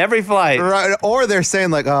marshal in every flight. Right. Or they're saying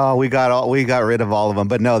like, oh, we got rid of all of them.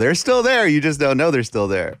 But no, they're still there. You just don't know they're still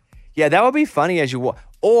there. Yeah, that would be funny as you walk.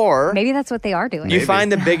 Or maybe that's what they are doing. You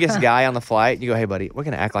find the biggest guy on the flight. And you go, hey, buddy, we're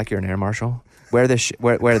going to act like you're an air marshal. Wear this.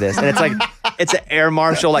 Wear this. And it's like, it's an air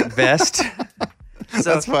marshal like vest.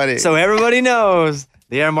 So, That's funny. So everybody knows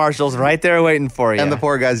The air marshal's right there waiting for you. And the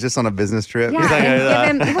poor guy's just on a business trip. Yeah,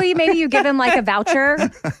 and give him, maybe you give him like a voucher.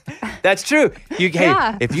 That's true.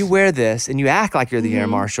 Hey, if you wear this and you act like you're the air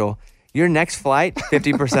marshal, your next flight,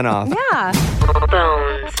 50% off. Yeah.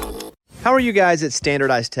 How are you guys at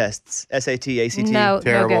standardized tests? SAT, ACT? No,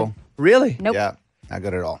 Terrible. No good. Really? Nope. Yeah, not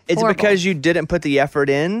good at all. Is it Horrible. because you didn't put the effort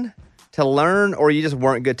in to learn, or you just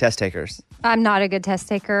weren't good test takers? I'm not a good test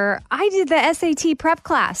taker. I did the SAT prep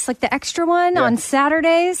class, like the extra one on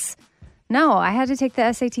Saturdays. No, I had to take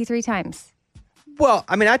the SAT 3 times. Well,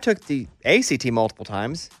 I mean, I took the ACT multiple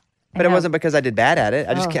times, but it know. wasn't because I did bad at it.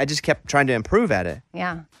 Oh. I just kept trying to improve at it.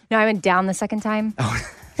 Yeah. No, I went down the second time.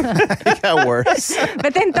 It got worse.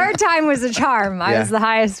 But then third time was a charm. I was the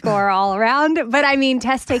highest score all around. But I mean,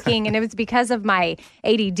 test taking, and it was because of my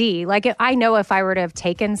ADD. Like, I know if I were to have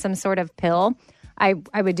taken some sort of pill, I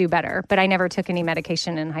would do better. But I never took any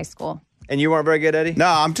medication in high school. And you weren't very good, Eddie? No,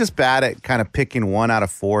 I'm just bad at kind of picking 1 out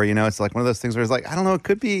of 4. You know, it's like one of those things where it's like, I don't know, it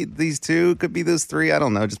could be these 2, could be those 3. I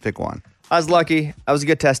don't know, just pick one. I was lucky. I was a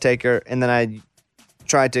good test taker, and then I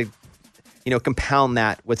tried to, compound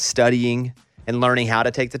that with studying and learning how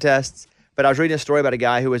to take the tests. But I was reading a story about a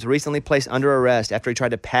guy who was recently placed under arrest after he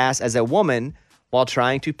tried to pass as a woman while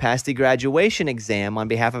trying to pass the graduation exam on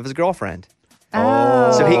behalf of his girlfriend.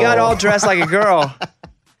 Oh. So he got all dressed like a girl.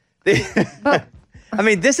 I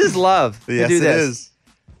mean, this is love to Yes, do it this. is.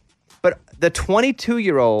 But the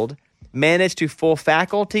 22-year-old managed to fool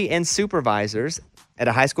faculty and supervisors at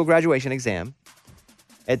a high school graduation exam.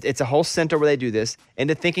 It's a whole center where they do this,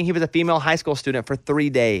 into thinking he was a female high school student for 3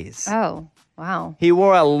 days. Oh, wow. He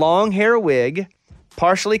wore a long hair wig,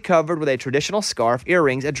 partially covered with a traditional scarf,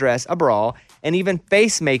 earrings, a dress, a bra, and even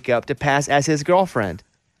face makeup to pass as his girlfriend.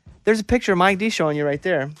 There's a picture of Mike D showing you right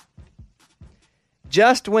there.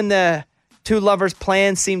 Just when the two lovers'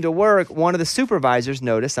 plans seemed to work, one of the supervisors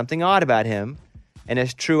noticed something odd about him, and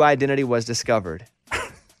his true identity was discovered.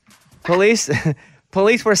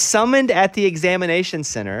 Police were summoned at the examination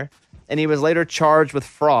center, and he was later charged with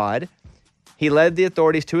fraud. He led the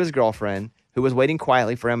authorities to his girlfriend, who was waiting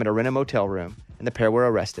quietly for him at a rented motel room, and the pair were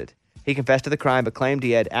arrested. He confessed to the crime, but claimed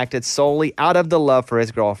he had acted solely out of the love for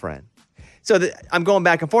his girlfriend. So I'm going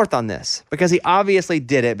back and forth on this, because he obviously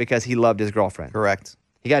did it because he loved his girlfriend. Correct.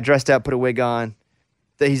 He got dressed up, put a wig on.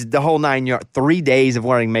 He's the whole 9 yards, 3 days of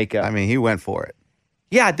wearing makeup. I mean, he went for it.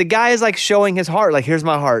 Yeah, the guy is like showing his heart. Like, here's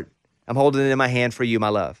my heart. I'm holding it in my hand for you, my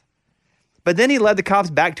love. But then he led the cops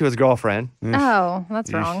back to his girlfriend. Oh,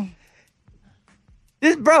 that's wrong.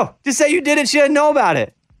 Bro, just say you did it. She doesn't know about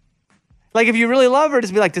it. Like, if you really love her,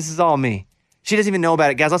 just be like, this is all me. She doesn't even know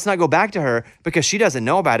about it. Guys, let's not go back to her because she doesn't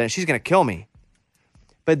know about it and she's going to kill me.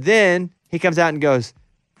 But then he comes out and goes,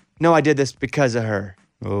 no, I did this because of her.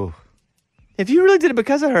 Oh. If you really did it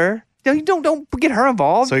because of her, don't get her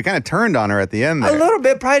involved. So he kind of turned on her at the end there. A little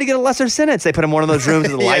bit, probably to get a lesser sentence. They put him in one of those rooms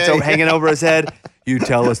with the lights hanging over his head. You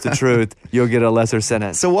tell us the truth, you'll get a lesser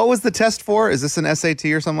sentence. So what was the test for? Is this an SAT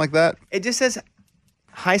or something like that? It just says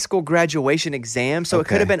high school graduation exam, so it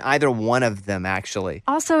could have been either one of them, actually.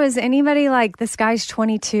 Also, is anybody like, this guy's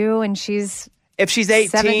 22 and she's If she's 18,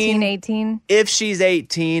 17, 18? If she's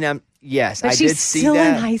 18, yes, But I she's did see still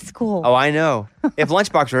that. in high school. Oh, I know. If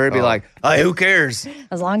Lunchbox were her, it'd be like, hey, who cares?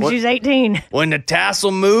 As long as she's 18. When the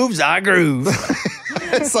tassel moves, I groove.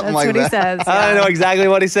 That's what he says. I don't know exactly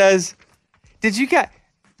what he says. Did you guys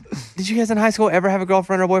in high school ever have a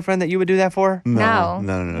girlfriend or boyfriend that you would do that for? No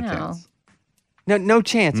chance. No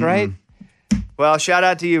chance, right? Well, shout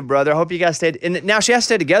out to you, brother. I hope you guys stayed. And now she has to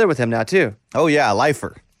stay together with him now, too. Oh, yeah,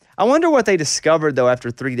 lifer. I wonder what they discovered, though,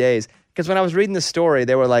 after 3 days. Because when I was reading the story,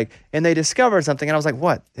 they were like, and they discovered something. And I was like,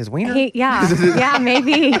 what? His wiener? Yeah,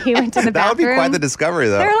 maybe he went to the bathroom. That would be quite the discovery,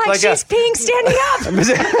 though. They're like, she's peeing standing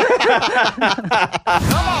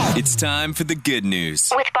up. It's time for the good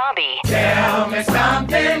news. With Bobby. Tell me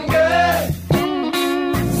something good.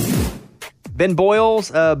 Ben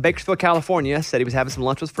Boyles of Bakersfield, California, said he was having some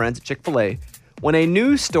lunch with friends at Chick-fil-A when a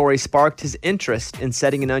news story sparked his interest in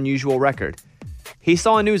setting an unusual record. He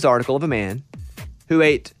saw a news article of a man who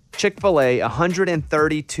ate Chick-fil-A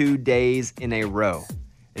 132 days in a row.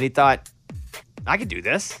 And he thought, I could do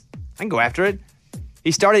this. I can go after it.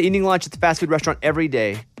 He started eating lunch at the fast food restaurant every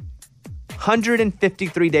day,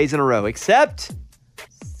 153 days in a row, except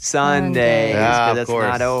Sundays, because it's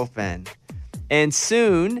not open. And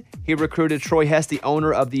soon, he recruited Troy Hess, the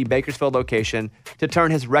owner of the Bakersfield location, to turn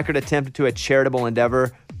his record attempt into a charitable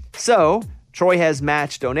endeavor. So, Troy has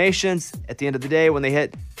matched donations. At the end of the day, when they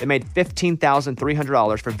made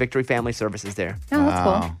 $15,300 for Victory Family Services there. Oh,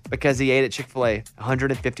 that's cool. Because he ate at Chick-fil-A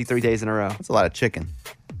 153 days in a row. That's a lot of chicken.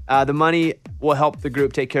 The money will help the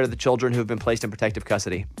group take care of the children who have been placed in protective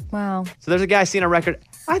custody. Wow. So there's a guy seeing a record.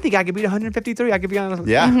 I think I could beat 153. I could be honest.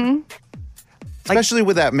 Yeah. Mm-hmm. Especially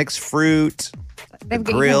with that mixed fruit, the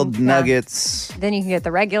grilled nuggets. Then you can get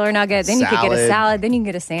the regular nugget. Then you can get a salad. Then you can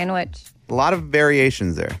get a sandwich. A lot of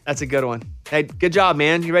variations there. That's a good one. Hey, good job,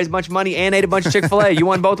 man. You raised a bunch of money and ate a bunch of Chick-fil-A. You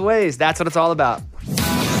won both ways. That's what it's all about.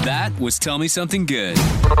 That was Tell Me Something Good.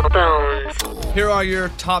 Here are your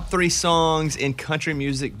top 3 songs in country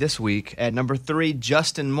music this week. At number 3,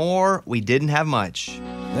 Justin Moore, We Didn't Have Much.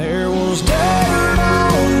 There was dirt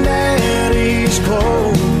on Daddy's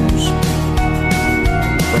clothes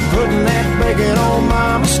from putting that bacon on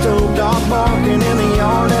Mama's stove, dog barking in the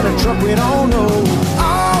yard at a truck we don't know.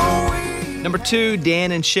 Number 2,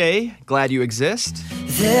 Dan and Shay, Glad You Exist.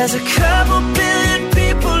 There's a couple billion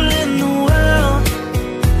people in the world,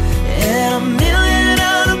 and a million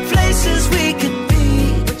other places we could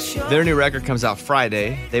be. Their new record comes out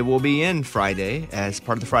Friday. They will be in Friday as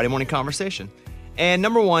part of the Friday Morning Conversation. And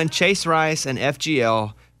number 1, Chase Rice and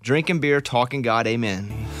FGL, Drinking Beer, Talking God,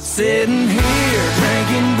 Amen. Sitting here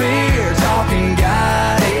drinking beer, talking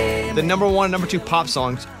God. The number 1 and number 2 pop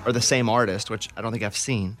songs are the same artist, which I don't think I've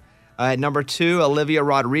seen. At number 2, Olivia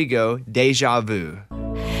Rodrigo, Deja Vu.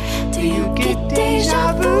 Do you get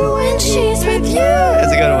deja vu when she's with you?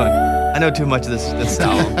 That's a good one. I know too much of this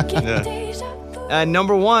album. Yeah.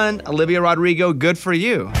 Number 1, Olivia Rodrigo, Good For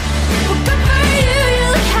You.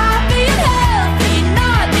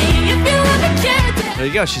 There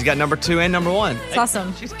you go. She's got number 2 and number 1. It's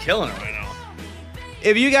awesome. She's killing it right now.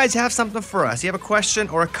 If you guys have something for us, you have a question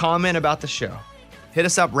or a comment about the show, hit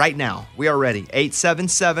us up right now. We are ready.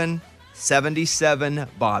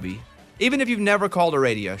 877-77-BOBBY. Even if you've never called a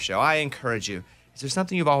radio show, I encourage you. Is there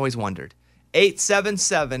something you've always wondered?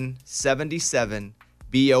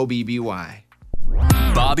 877-77-BOBBY.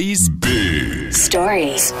 Bobby's Big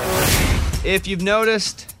Stories. If you've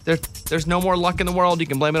noticed, there's no more luck in the world. You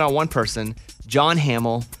can blame it on one person, John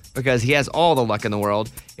Hamill, because he has all the luck in the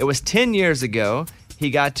world. It was 10 years ago. He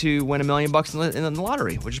got to win $1 million in the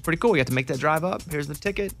lottery, which is pretty cool. You got to make that drive up. Here's the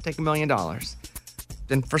ticket. Take $1 million.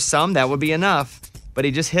 Then for some, that would be enough. But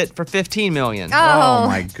he just hit for $15 million. Oh,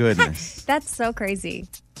 my goodness. That's so crazy.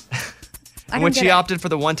 When she opted for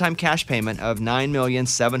the one-time cash payment of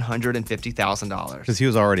 $9,750,000. Because he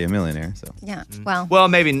was already a millionaire. So. Yeah. Well. Well,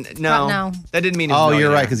 maybe no. No. That didn't mean. He was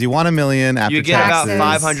you're right. Because you won $1 million after you get taxes.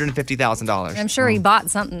 about $550,000. I'm sure he bought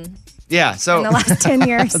something. Yeah. So in the last 10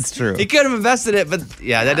 years. That's true. He could have invested it, but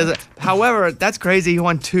yeah, that doesn't. However, that's crazy. He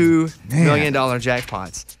won $2 million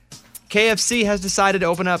jackpots. KFC has decided to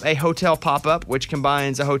open up a hotel pop-up, which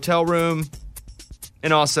combines a hotel room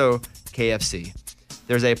and also KFC.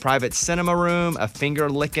 There's a private cinema room, a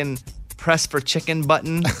finger-licking press for chicken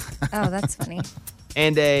button. Oh, that's funny.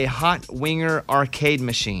 And a hot winger arcade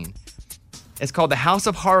machine. It's called the House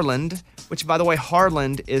of Harland, which, by the way,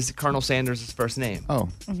 Harland is Colonel Sanders' first name. Oh.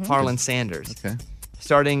 Harland Sanders. Okay.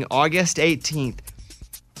 Starting August 18th.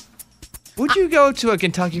 Would you go to a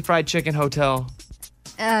Kentucky Fried Chicken hotel?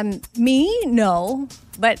 Me? No.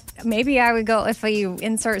 But maybe I would go if you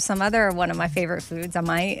insert some other one of my favorite foods, I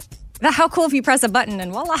might. How cool if you press a button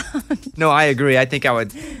and voila. No, I agree. I think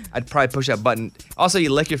I'd probably push that button. Also,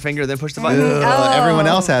 you lick your finger, then push the button. Everyone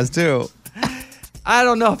else has too. I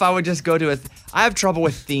don't know if I would just go to I have trouble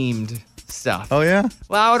with themed stuff. Oh, yeah?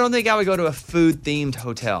 Well, I don't think I would go to a food-themed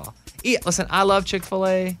hotel. Listen, I love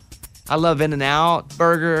Chick-fil-A. I love In-N-Out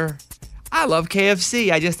Burger. I love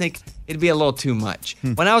KFC. I just think it'd be a little too much.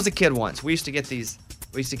 When I was a kid once, we used to get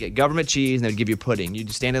government cheese, and they'd give you pudding. You'd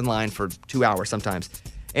stand in line for 2 hours sometimes.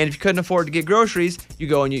 And if you couldn't afford to get groceries, you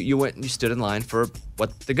go and you went and you stood in line for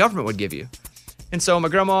what the government would give you. And so my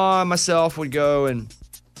grandma and myself would go and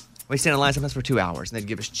we'd stand in line sometimes for 2 hours. And they'd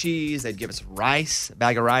give us cheese, they'd give us rice, a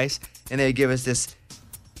bag of rice, and they'd give us this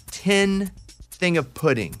tin thing of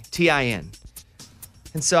pudding, T-I-N.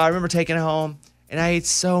 And so I remember taking it home, and I ate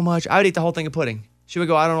so much. I would eat the whole thing of pudding. She would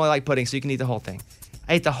go, I don't really like pudding, so you can eat the whole thing.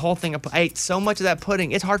 I ate the whole thing. I ate so much of that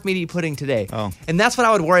pudding. It's hard for me to eat pudding today. Oh. And that's what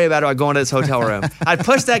I would worry about going to this hotel room. I'd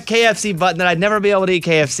push that KFC button, and I'd never be able to eat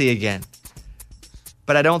KFC again.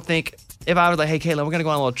 But I don't think, if I was like, hey, Caitlin, we're going to go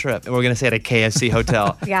on a little trip, and we're going to stay at a KFC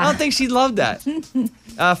hotel. Yeah. I don't think she'd love that.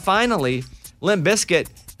 Finally, Limp Bizkit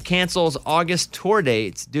cancels August tour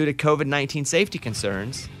dates due to COVID-19 safety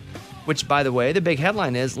concerns, which, by the way, the big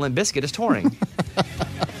headline is Limp Bizkit is touring.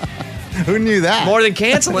 Who knew that? More than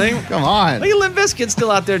canceling. Come on. Look at Limp Bizkit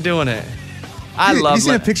still out there doing it. I love. You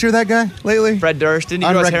seen a picture of that guy lately? Fred Durst. Didn't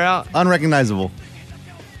he grow his hair out? Unrecognizable.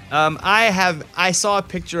 I saw a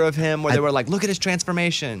picture of him where they were like, look at his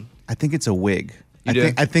transformation. I think it's a wig. You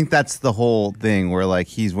do? I think that's the whole thing where like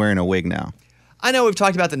he's wearing a wig now. I know we've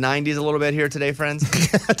talked about the 90s a little bit here today, friends.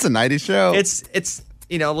 That's a 90s show. It's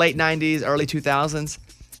late 90s, early 2000s.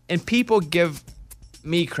 And people give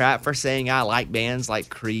me crap for saying I like bands like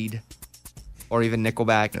Creed or even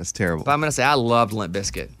Nickelback. That's terrible. But I'm going to say I loved Limp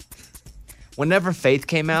Bizkit. Whenever Faith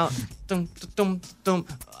came out, dum, dum, dum,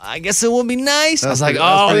 I guess it would be nice. I was like,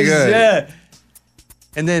 oh, this is it.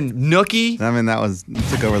 And then Nookie. I mean,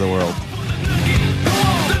 took over the world.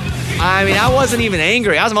 I mean, I wasn't even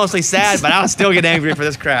angry. I was mostly sad, but I was still getting angry for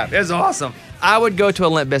this crap. It was awesome. I would go to a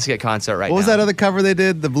Limp Bizkit concert right now. What was that other cover they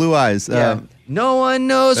did? The Blue Eyes. Yeah. No one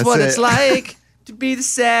knows what it's like to be the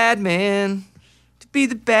sad man, to be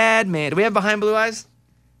the bad man. Do we have Behind Blue Eyes?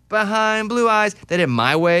 Behind Blue Eyes. They did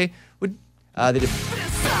My Way. They did. Amy's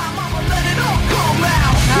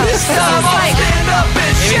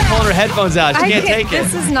pulling her headphones out. She can't take it.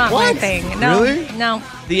 This is not my thing. No, Really? No.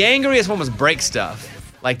 The angriest one was Break Stuff.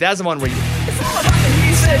 Like, that's the one where you.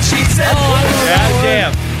 He said, she said. God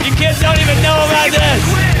damn. You kids don't even know about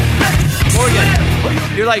this.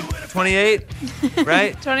 Morgan, you're like 28,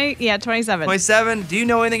 right? 27. 27. Do you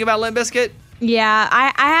know anything about Limp Bizkit? Yeah,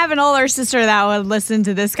 I have an older sister that would listen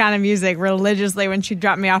to this kind of music religiously when she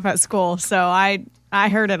dropped me off at school, so I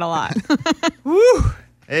heard it a lot. Woo!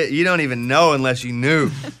 You don't even know unless you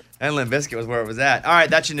knew. And Limp Bizkit was where it was at. All right,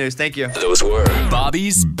 that's your news. Thank you. Those were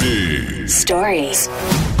Bobby's Big Stories.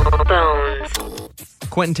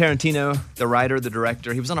 Quentin Tarantino, the writer, the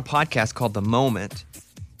director, he was on a podcast called The Moment,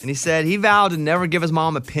 and he said he vowed to never give his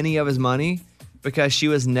mom a penny of his money because she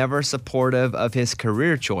was never supportive of his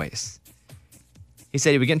career choice. He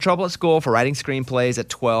said he would get in trouble at school for writing screenplays at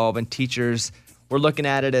 12, and teachers were looking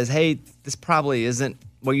at it as, hey, this probably isn't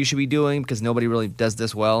what you should be doing because nobody really does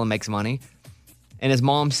this well and makes money. And his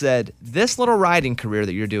mom said, this little writing career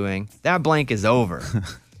that you're doing, that blank is over.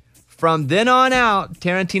 From then on out,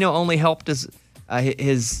 Tarantino only helped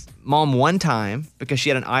his mom one time because she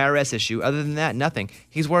had an IRS issue. Other than that, nothing.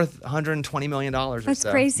 He's worth $120 million or so. That's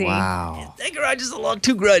crazy. Wow. That grudge is a little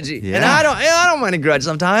too grudgy. Yeah. And I don't mind a grudge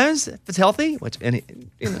sometimes if it's healthy, which,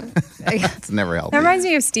 It's never healthy. That reminds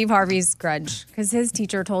me of Steve Harvey's grudge because his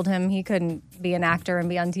teacher told him he couldn't be an actor and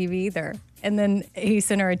be on TV either. And then he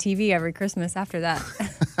sent her a TV every Christmas after that.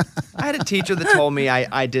 I had a teacher that told me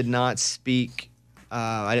I did not speak,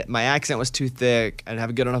 my accent was too thick, I didn't have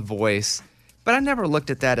a good enough voice. But I never looked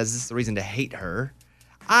at that as this is the reason to hate her.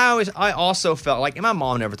 I also felt like, and my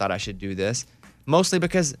mom never thought I should do this, mostly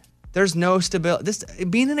because there's no stability.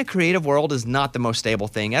 Being in a creative world is not the most stable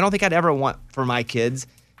thing. I don't think I'd ever want for my kids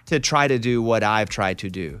to try to do what I've tried to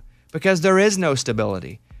do because there is no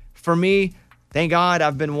stability. For me, thank God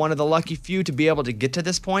I've been one of the lucky few to be able to get to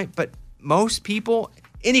this point, but most people,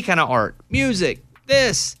 any kind of art, music,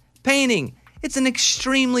 painting, it's an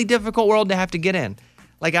extremely difficult world to have to get in.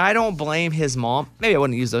 Like, I don't blame his mom. Maybe I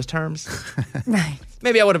wouldn't use those terms. Right.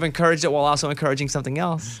 Maybe I would have encouraged it while also encouraging something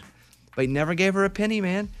else. But he never gave her a penny,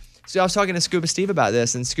 man. So I was talking to Scuba Steve about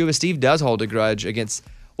this, and Scuba Steve does hold a grudge against...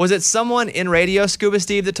 Was it someone in radio, Scuba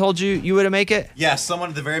Steve, that told you wouldn't make it? Yeah, someone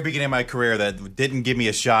at the very beginning of my career that didn't give me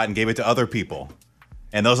a shot and gave it to other people.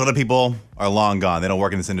 And those other people are long gone. They don't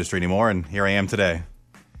work in this industry anymore, and here I am today.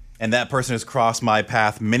 And that person has crossed my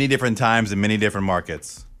path many different times in many different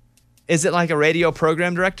markets. Is it like a radio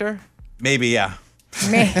program director? Maybe, yeah.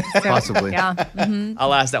 Possibly. Yeah. Mm-hmm.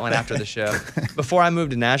 I'll ask that one after the show. Before I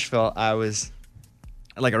moved to Nashville, I was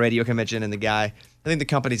at like a radio convention, and the guy, I think the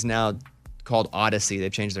company's now called Odyssey.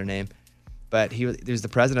 They've changed their name. But he was the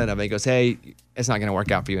president of it. He goes, hey, it's not going to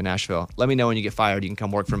work out for you in Nashville. Let me know when you get fired. You can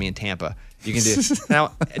come work for me in Tampa. You can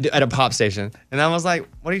do at a pop station. And I was like,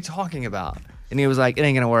 what are you talking about? And he was like, it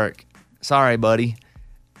ain't going to work. Sorry, buddy.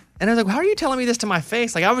 And I was like, well, how are you telling me this to my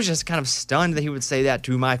face? Like, I was just kind of stunned that he would say that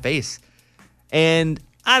to my face. And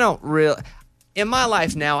I don't really... In my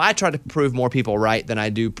life now, I try to prove more people right than I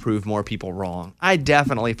do prove more people wrong. I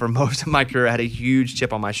definitely, for most of my career, had a huge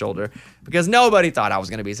chip on my shoulder because nobody thought I was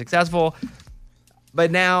going to be successful.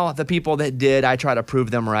 But now, the people that did, I try to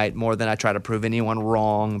prove them right more than I try to prove anyone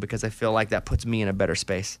wrong because I feel like that puts me in a better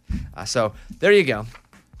space. So, there you go.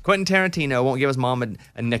 Quentin Tarantino won't give his mom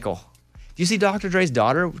a nickel. Do you see Dr. Dre's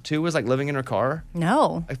daughter, too, was like living in her car?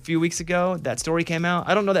 No. A few weeks ago, that story came out.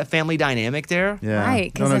 I don't know that family dynamic there. Yeah.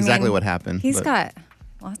 Right. I don't know exactly what happened. He's but- got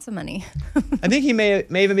lots of money. I think he may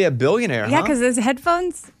even be a billionaire, Yeah, huh? because his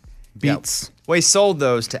headphones. Beats. Yeah. Well, he sold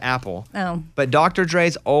those to Apple. Oh. But Dr.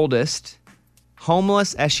 Dre's oldest,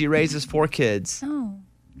 homeless as she raises 4 kids. Oh.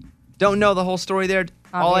 Don't know the whole story there.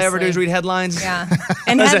 All I ever do is read headlines. Yeah.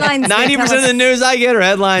 And Listen, headlines. 90% of the news I get are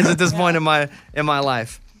headlines at this point in my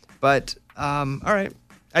life. But all right.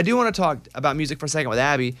 I do want to talk about music for a second with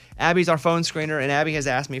Abby. Abby's our phone screener, and Abby has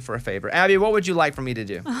asked me for a favor. Abby, what would you like for me to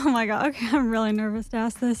do? Oh my God. Okay, I'm really nervous to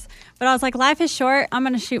ask this. But I was like, life is short. I'm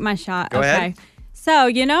going to shoot my shot. Go ahead. So,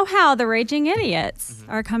 you know how the Raging Idiots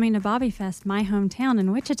are coming to Bobby Fest, my hometown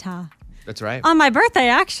in Wichita? That's right. On my birthday,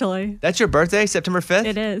 actually. That's your birthday, September 5th?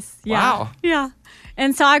 It is. Yeah. Wow. Yeah.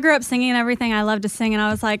 And so I grew up singing everything I love to sing, and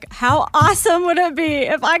I was like, how awesome would it be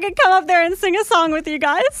if I could come up there and sing a song with you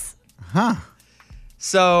guys? Huh.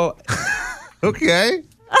 So, okay.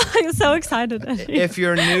 I'm so excited. If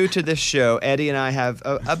you're new to this show, Eddie and I have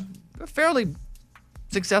a fairly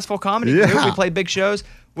successful comedy group. Yeah. We play big shows.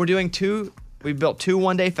 We built 2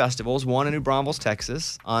 one-day festivals, one in New Braunfels,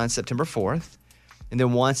 Texas on September 4th, and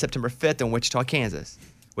then one September 5th in Wichita, Kansas,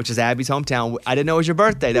 which is Abby's hometown. I didn't know it was your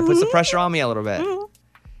birthday. That puts the pressure on me a little bit.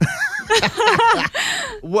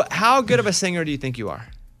 How good of a singer do you think you are?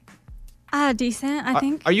 Decent, I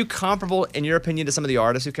think. Are you comparable, in your opinion, to some of the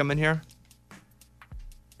artists who come in here?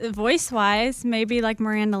 Voice-wise, maybe like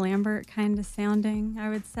Miranda Lambert kind of sounding, I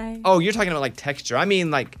would say. Oh, you're talking about like texture. I mean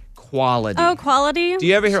like quality. Oh, quality? Do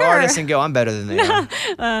you ever hear Sure. artists and go, I'm better than they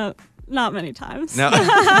are? Not many times. No.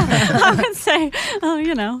 I would say,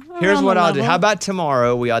 Here's around what the I'll do. level. How about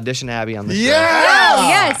tomorrow we audition Abby on the show? Oh,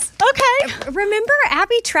 yes. Okay. Remember,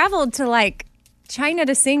 Abby traveled to like China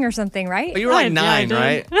to sing or something, right? Oh, you were like 9,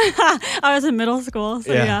 right? I was in middle school,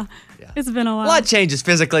 so yeah. It's been a while. A lot changes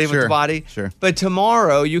physically with the body. Sure. But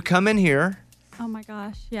tomorrow you come in here, Oh my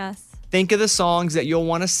gosh, yes. think of the songs that you'll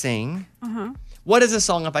want to sing. Uh-huh. What is a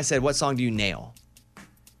song, if I said, what song do you nail?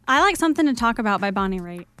 I like Something to Talk About by Bonnie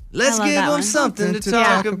Raitt. Let's I love give that them one. something to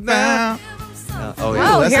talk about. Oh,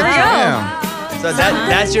 here we go. So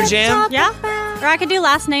that's your jam? Yeah. Or I could do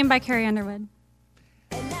Last Name by Carrie Underwood.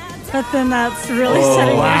 But then that's really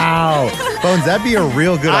setting Wow. Bones, that'd be a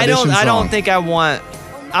real good audition song. I don't think I want.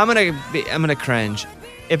 I'm gonna cringe.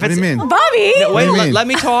 If What do it's you mean? Bobby! No, wait, What do you mean? let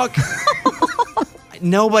me talk.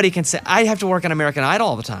 Nobody can say. I have to work on American Idol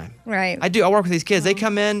all the time. Right. I do. I work with these kids. They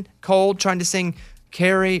come in cold trying to sing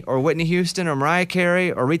Carrie or Whitney Houston or Mariah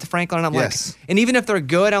Carey or Aretha Franklin. And I'm Yes. like, and even if they're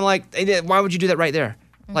good, I'm like, why would you do that right there?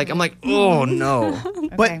 Like, I'm like, oh no.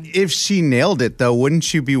 But if she nailed it, though,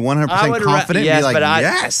 wouldn't you be 100% confident? Yes, and be like, but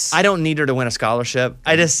yes. I don't need her to win a scholarship.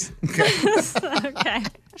 I just. Okay.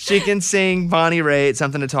 She can sing Bonnie Raitt,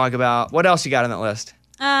 Something to Talk About. What else you got on that list?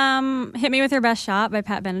 Hit Me With Your Best Shot by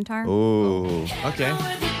Pat Benatar. Ooh. Okay.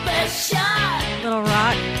 Little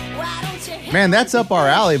Rock. Man, that's up our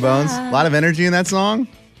alley, Bones. A lot of energy in that song.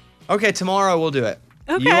 Okay, tomorrow we'll do it.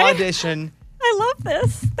 Okay. You audition. I love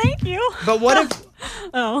this. Thank you. But what if...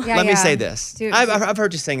 Oh. Yeah, let me yeah. say this. Do- I've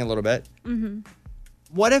heard you sing a little bit. Mm-hmm.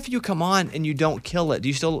 What if you come on and you don't kill it? Do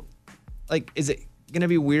you still... Like, is it going to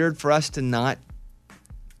be weird for us to not...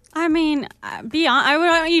 I mean, I would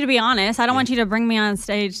want you to be honest. I don't want you to bring me on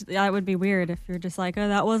stage. That would be weird if you're just like, oh,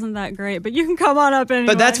 that wasn't that great. But you can come on up anyway.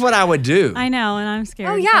 But that's what I would do. I know, and I'm scared.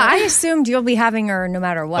 Oh, yeah. I assumed you'll be having her no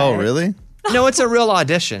matter what. Oh, really? No, it's a real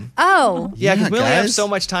audition. Oh. Yeah, because we only have guys. so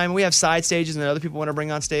much time. We have side stages and other people want to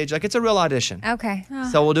bring on stage. Like, it's a real audition. Okay.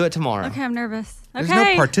 So we'll do it tomorrow. Okay, I'm nervous. There's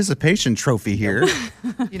Okay. no participation trophy here.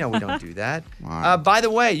 You know we don't do that. By the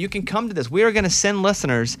way, you can come to this. We are going to send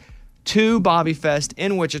listeners to Bobby Fest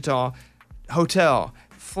in Wichita. Hotel,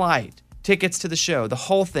 flight, tickets to the show, the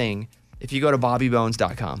whole thing, if you go to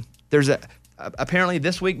bobbybones.com. There's apparently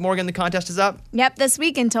this week, Morgan, the contest is up. Yep, this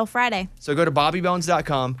week until Friday. So go to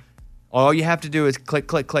bobbybones.com. All you have to do is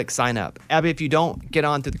click, sign up. Abby, if you don't get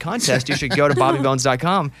on through the contest, you should go to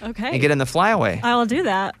bobbybones.com Okay. and get in the flyaway. I will do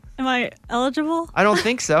that. Am I eligible? I don't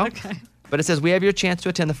think so. Okay. But it says we have your chance to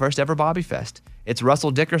attend the first ever Bobby Fest. It's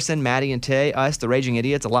Russell Dickerson, Maddie and Tay, us, the Raging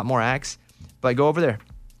Idiots, a lot more acts. But go over there.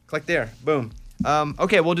 Click there. Boom.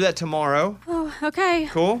 Okay, we'll do that tomorrow. Oh, okay.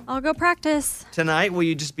 Cool. I'll go practice. Tonight, will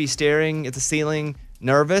you just be staring at the ceiling,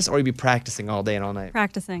 nervous, or will you be practicing all day and all night?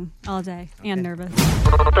 Practicing all day and nervous.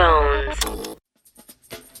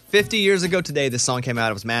 50 years ago today, this song came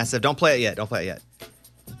out. It was massive. Don't play it yet. Don't play it yet.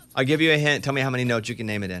 I'll give you a hint. Tell me how many notes you can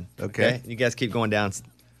name it in. Okay. You guys keep going down.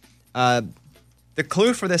 The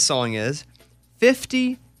clue for this song is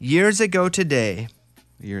 50 years ago today.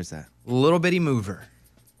 What year is that? Little Bitty Mover.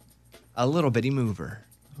 A Little Bitty Mover.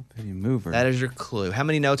 Little Bitty Mover. That is your clue. How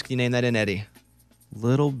many notes can you name that in, Eddie?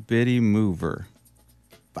 Little Bitty Mover.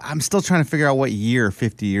 But I'm still trying to figure out what year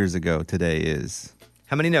 50 years ago today is.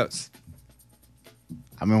 How many notes?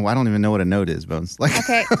 I mean, I don't even know what a note is, Bones. Like,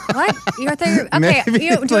 Okay. What? Okay. Maybe Do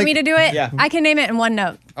you want me to do it? Yeah. I can name it in one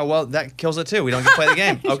note. Oh, well, that kills it too. We don't get to play the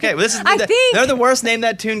game. Okay. Well, this is I think- they're the worst name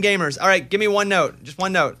that tune gamers. All right, give me one note. Just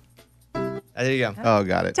one note. There you go. Oh,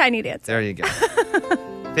 got it. Tiny dance. There you go.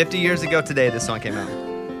 50 years ago today, this song came out.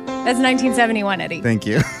 That's 1971, Eddie. Thank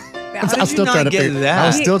you. How did I was you still not trying to get figure. that? I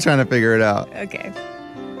was still trying to figure it out. Okay.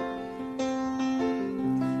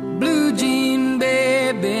 Blue jean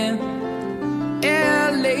baby,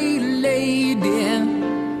 LA lady,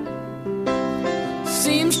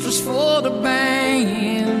 seamstress for the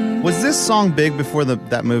band. Was this song big before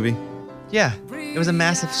that movie? Yeah, it was a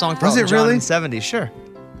massive song for Was Elton it John really? in the 70s, sure.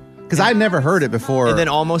 Because I'd never heard it before. And then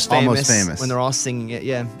Almost Famous, Almost Famous. when they're all singing it.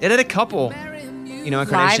 Yeah, it had a couple,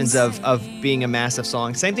 incarnations of being a massive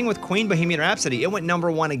song. Same thing with Queen, Bohemian Rhapsody. It went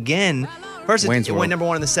number one again. First, Wayne's it World. went number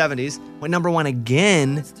one in the 70s. Went number one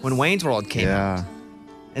again when Wayne's World came out.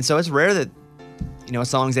 And so it's rare that a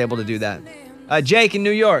song's able to do that. Jake in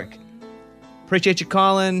New York. Appreciate you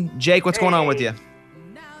calling. Jake, what's going on with you?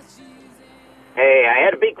 Hey, I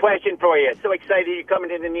had a big question for you. So excited you're coming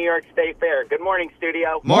to the New York State Fair. Good morning,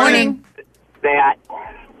 studio. Morning. That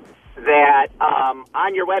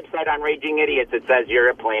on your website on Raging Idiots, it says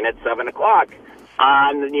you're playing at 7 o'clock.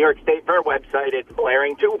 On the New York State Fair website, it's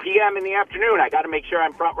blaring 2 p.m. in the afternoon. I got to make sure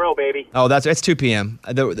I'm front row, baby. Oh, it's 2 p.m.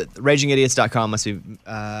 The RagingIdiots.com must be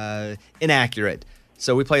inaccurate.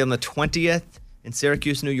 So we play on the 20th in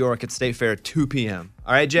Syracuse, New York at State Fair at 2 p.m.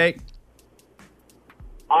 All right, Jake?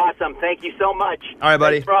 Awesome. Thank you so much. All right,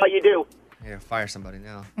 buddy. Thanks for all you do. Yeah, fire somebody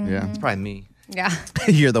now. Yeah. It's probably me. Yeah.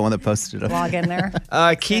 You're the one that posted it up. Log in there.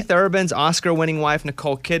 Keith Urban's Oscar-winning wife,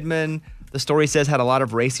 Nicole Kidman, the story says had a lot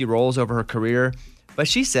of racy roles over her career, but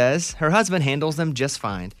she says her husband handles them just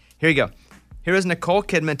fine. Here you go. Here is Nicole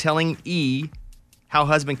Kidman telling E! how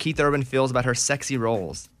husband Keith Urban feels about her sexy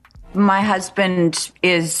roles. My husband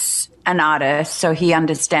is an artist, so he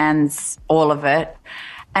understands all of it.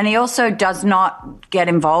 And he also does not get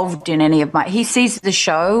involved in any of he sees the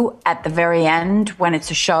show at the very end when it's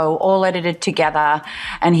a show all edited together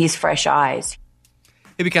and he's fresh eyes.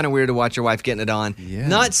 It'd be kind of weird to watch your wife getting it on. Yeah.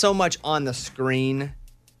 Not so much on the screen,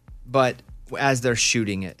 but as they're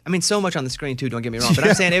shooting it. I mean, so much on the screen too, don't get me wrong. But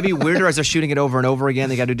I'm saying it'd be weirder as they're shooting it over and over again.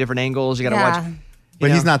 They got to do different angles. You got to watch.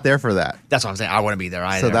 But he's not there for that. That's what I'm saying. I wouldn't be there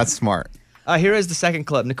either. So that's smart. Here is the second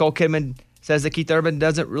clip. Nicole Kidman says that Keith Urban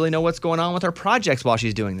doesn't really know what's going on with her projects while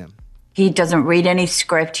she's doing them. He doesn't read any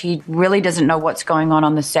script. He really doesn't know what's going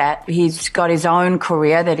on the set. He's got his own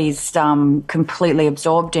career that he's completely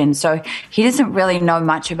absorbed in. So he doesn't really know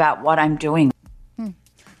much about what I'm doing.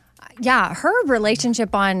 Yeah, her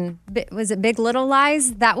relationship on, was it Big Little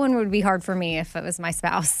Lies? That one would be hard for me if it was my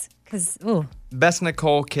spouse. Because, ooh. Best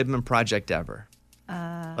Nicole Kidman project ever.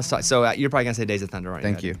 Let's talk. So you're probably going to say Days of Thunder, aren't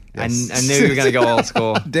you? Thank you. I Yes. knew you were going to go old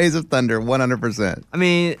school. Days of Thunder, 100%. I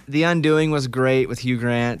mean, The Undoing was great with Hugh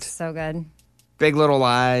Grant. So good. Big Little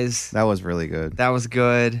Lies. That was really good. That was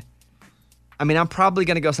good. I mean, I'm probably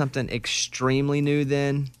going to go something extremely new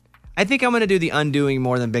then. I think I'm going to do The Undoing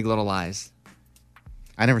more than Big Little Lies.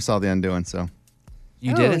 I never saw The Undoing, so.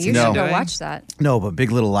 You didn't see You The should Undoing? go watch that. No, but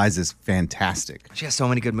Big Little Lies is fantastic. She has so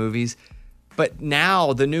many good movies. But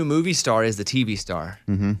now the new movie star is the TV star.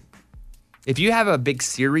 Mm-hmm. If you have a big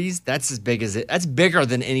series, that's as big as it. That's bigger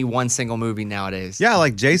than any one single movie nowadays. Yeah,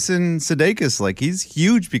 like Jason Sudeikis, like he's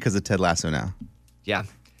huge because of Ted Lasso now. Yeah.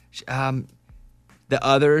 The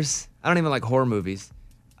others, I don't even like horror movies.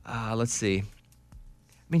 Let's see. I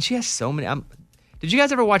mean, she has so many. Did you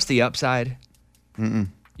guys ever watch The Upside? Mm-mm.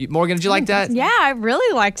 Morgan, did you like that? Yeah, I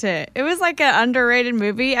really liked it. It was like an underrated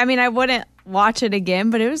movie. I mean, I wouldn't watch it again,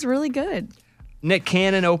 but it was really good. Nick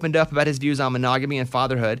Cannon opened up about his views on monogamy and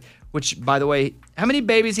fatherhood, which, by the way, how many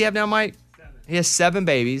babies he have now, Mike? 7. He has 7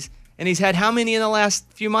 babies. And he's had how many in the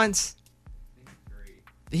last few months?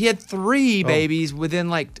 3. He had 3 babies within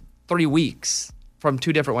like 3 weeks from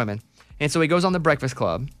 2 different women. And so he goes on The Breakfast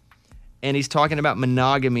Club, and he's talking about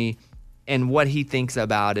monogamy and what he thinks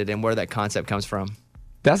about it and where that concept comes from.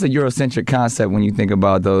 That's a Eurocentric concept when you think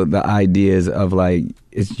about the ideas of like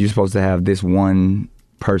you're supposed to have this one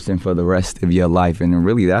person for the rest of your life, and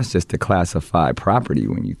really that's just a classified property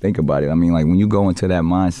when you think about it. I mean, like when you go into that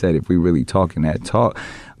mindset, if we really talking that talk,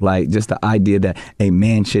 like just the idea that a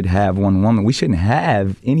man should have one woman, we shouldn't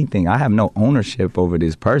have anything. I have no ownership over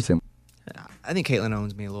this person. I think Caitlin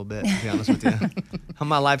owns me a little bit, to be honest with you. How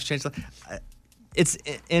my life's changed. It's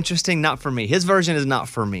interesting, not for me. His version is not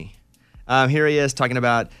for me. Here he is talking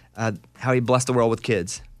about how he blessed the world with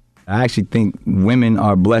kids. I actually think women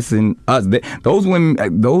are blessing us. Those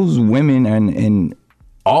women and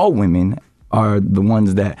all women are the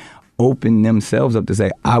ones that open themselves up to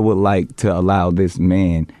say, I would like to allow this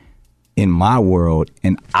man in my world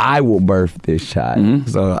and I will birth this child. Mm-hmm.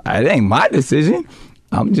 So it ain't my decision.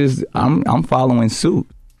 I'm following suit.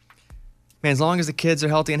 Man, as long as the kids are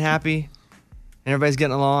healthy and happy and everybody's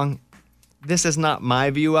getting along, this is not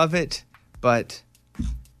my view of it, but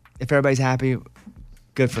if everybody's happy,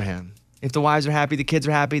 Good for him. If the wives are happy, the kids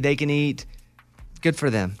are happy, they can eat. Good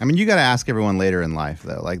for them. I mean, you got to ask everyone later in life,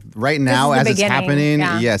 though. Like right now, as it's happening,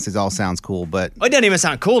 yes, it all sounds cool, but it doesn't even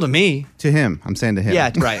sound cool to me. To him, I'm saying to him.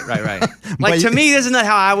 Yeah, right. Like to me, this is not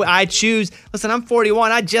how I choose. Listen, I'm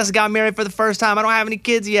 41. I just got married for the first time. I don't have any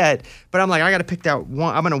kids yet, but I'm like, I got to pick that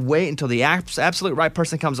one. I'm going to wait until the absolute right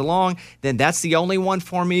person comes along. Then that's the only one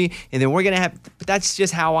for me, and then we're going to have. But that's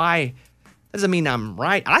just how I. That doesn't mean I'm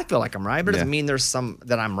right. I feel like I'm right, but it doesn't mean there's some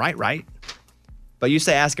that I'm right. But you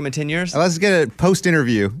say ask him in 10 years? Let's get a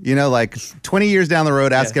post-interview. You know, like 20 years down the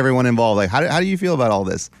road, ask everyone involved. Like, how do you feel about all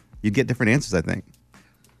this? You'd get different answers, I think.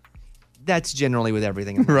 That's generally with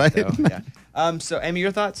everything in life, though. Yeah. So, Amy,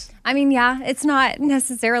 your thoughts? I mean, yeah, it's not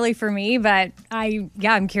necessarily for me, but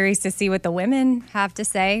I'm curious to see what the women have to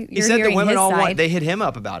say. He said the women all want, they hit him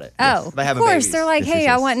up about it. Oh, by of having course. babies. They're like, hey,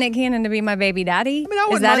 I want Nick Cannon to be my baby daddy. I mean, I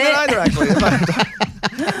wouldn't Is mind that that either,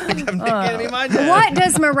 actually. What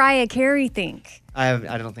does Mariah Carey think?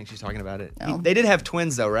 I don't think she's talking about it. They did have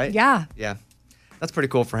twins, though, right? Yeah. Yeah. That's pretty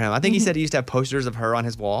cool for him. I think he said he used to have posters of her on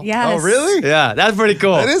his wall. Yes. Oh, really? Yeah, that's pretty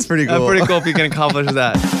cool. That is pretty cool. That's pretty cool if you can accomplish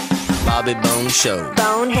that. Bobby Bones Show.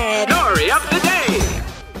 Bonehead. Story of the day.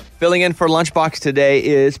 Filling in for Lunchbox today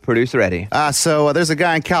is producer Eddie. So there's a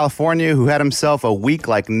guy in California who had himself a week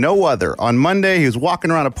like no other. On Monday, he was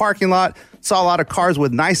walking around a parking lot, saw a lot of cars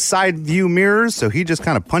with nice side view mirrors, so he just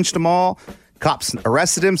kind of punched them all. Cops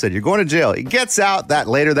arrested him, said, you're going to jail. He gets out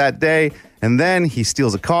later that day, and then he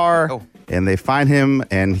steals a car, and they find him,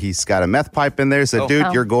 and he's got a meth pipe in there. Said,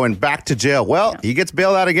 dude, you're going back to jail. Well, he gets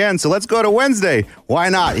bailed out again, so let's go to Wednesday. Why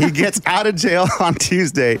not? He gets out of jail on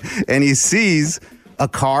Tuesday, and he sees a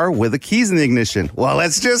car with the keys in the ignition. Well,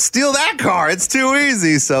 let's just steal that car. It's too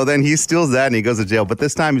easy. So then he steals that and he goes to jail. But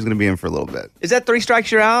this time he's going to be in for a little bit. Is that 3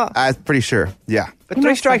 strikes you're out? I'm pretty sure. Yeah. But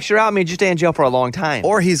 3 strikes you're out means you stay in jail for a long time.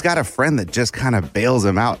 Or he's got a friend that just kind of bails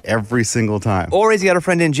him out every single time. Or he's got a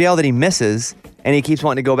friend in jail that he misses and he keeps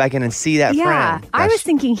wanting to go back in and see that friend. I was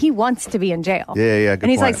thinking he wants to be in jail. Yeah. Good And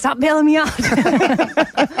he's point. like, stop bailing me out.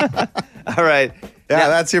 All right. Yeah,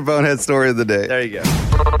 that's your bonehead story of the day. There you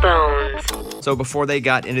go. So before they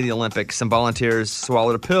got into the Olympics, some volunteers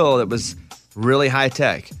swallowed a pill that was really high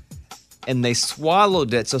tech. And they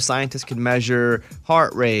swallowed it so scientists could measure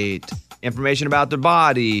heart rate, information about their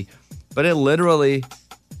body. But it literally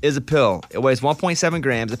is a pill. It weighs 1.7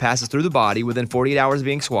 grams. It passes through the body within 48 hours of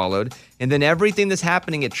being swallowed. And then everything that's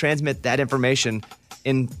happening, it transmits that information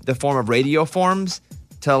in the form of radio forms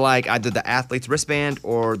to like either the athlete's wristband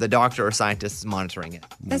or the doctor or scientist monitoring it.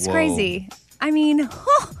 That's crazy. I mean,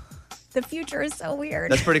 the future is so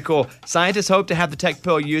weird. That's pretty cool. Scientists hope to have the tech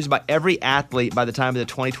pill used by every athlete by the time of the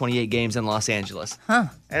 2028 games in Los Angeles. Huh.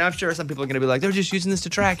 And I'm sure some people are going to be like, they're just using this to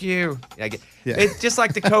track you. It's just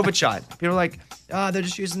like the COVID shot. People are like, they're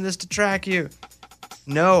just using this to track you.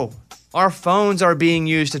 No, our phones are being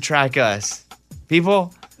used to track us.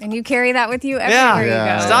 People. And you carry that with you everywhere you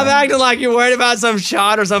go. Stop acting like you're worried about some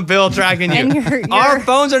shot or some pill tracking you. And you're- Our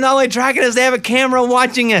phones are not only tracking us, they have a camera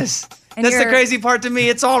watching us. And That's the you're- crazy part to me.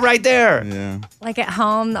 It's all right there. Yeah. Like at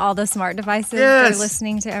home, all the smart devices, Yes. they're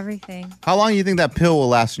listening to everything. How long do you think that pill will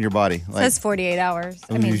last in your body? It says 48 hours.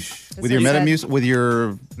 I mean, that's with what your he said. Metamucil, with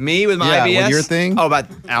your Me with my IBS? with your thing. Oh, about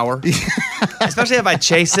an hour. Especially if I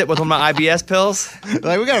chase it with one of my IBS pills.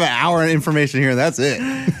 Like we got an hour of information here. That's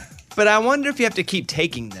it. But I wonder if you have to keep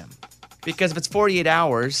taking them. Because if it's 48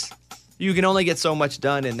 hours, you can only get so much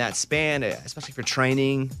done in that span, especially for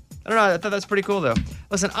training. I don't know. I thought that's pretty cool, though.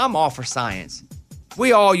 Listen, I'm all for science.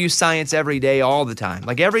 We all use science every day, all the time.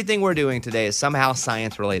 Like everything we're doing today is somehow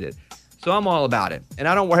science related. So I'm all about it. And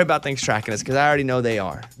I don't worry about things tracking us because I already know they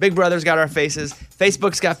are. Big Brother's got our faces.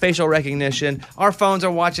 Facebook's got facial recognition. Our phones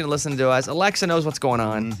are watching and listening to us. Alexa knows what's going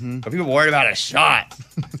on. But people worried about a shot.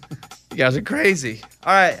 You guys are crazy.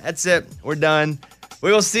 All right, that's it. We're done.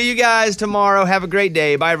 We will see you guys tomorrow. Have a great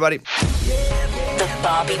day. Bye, everybody. The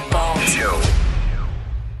Bobby Bones Show.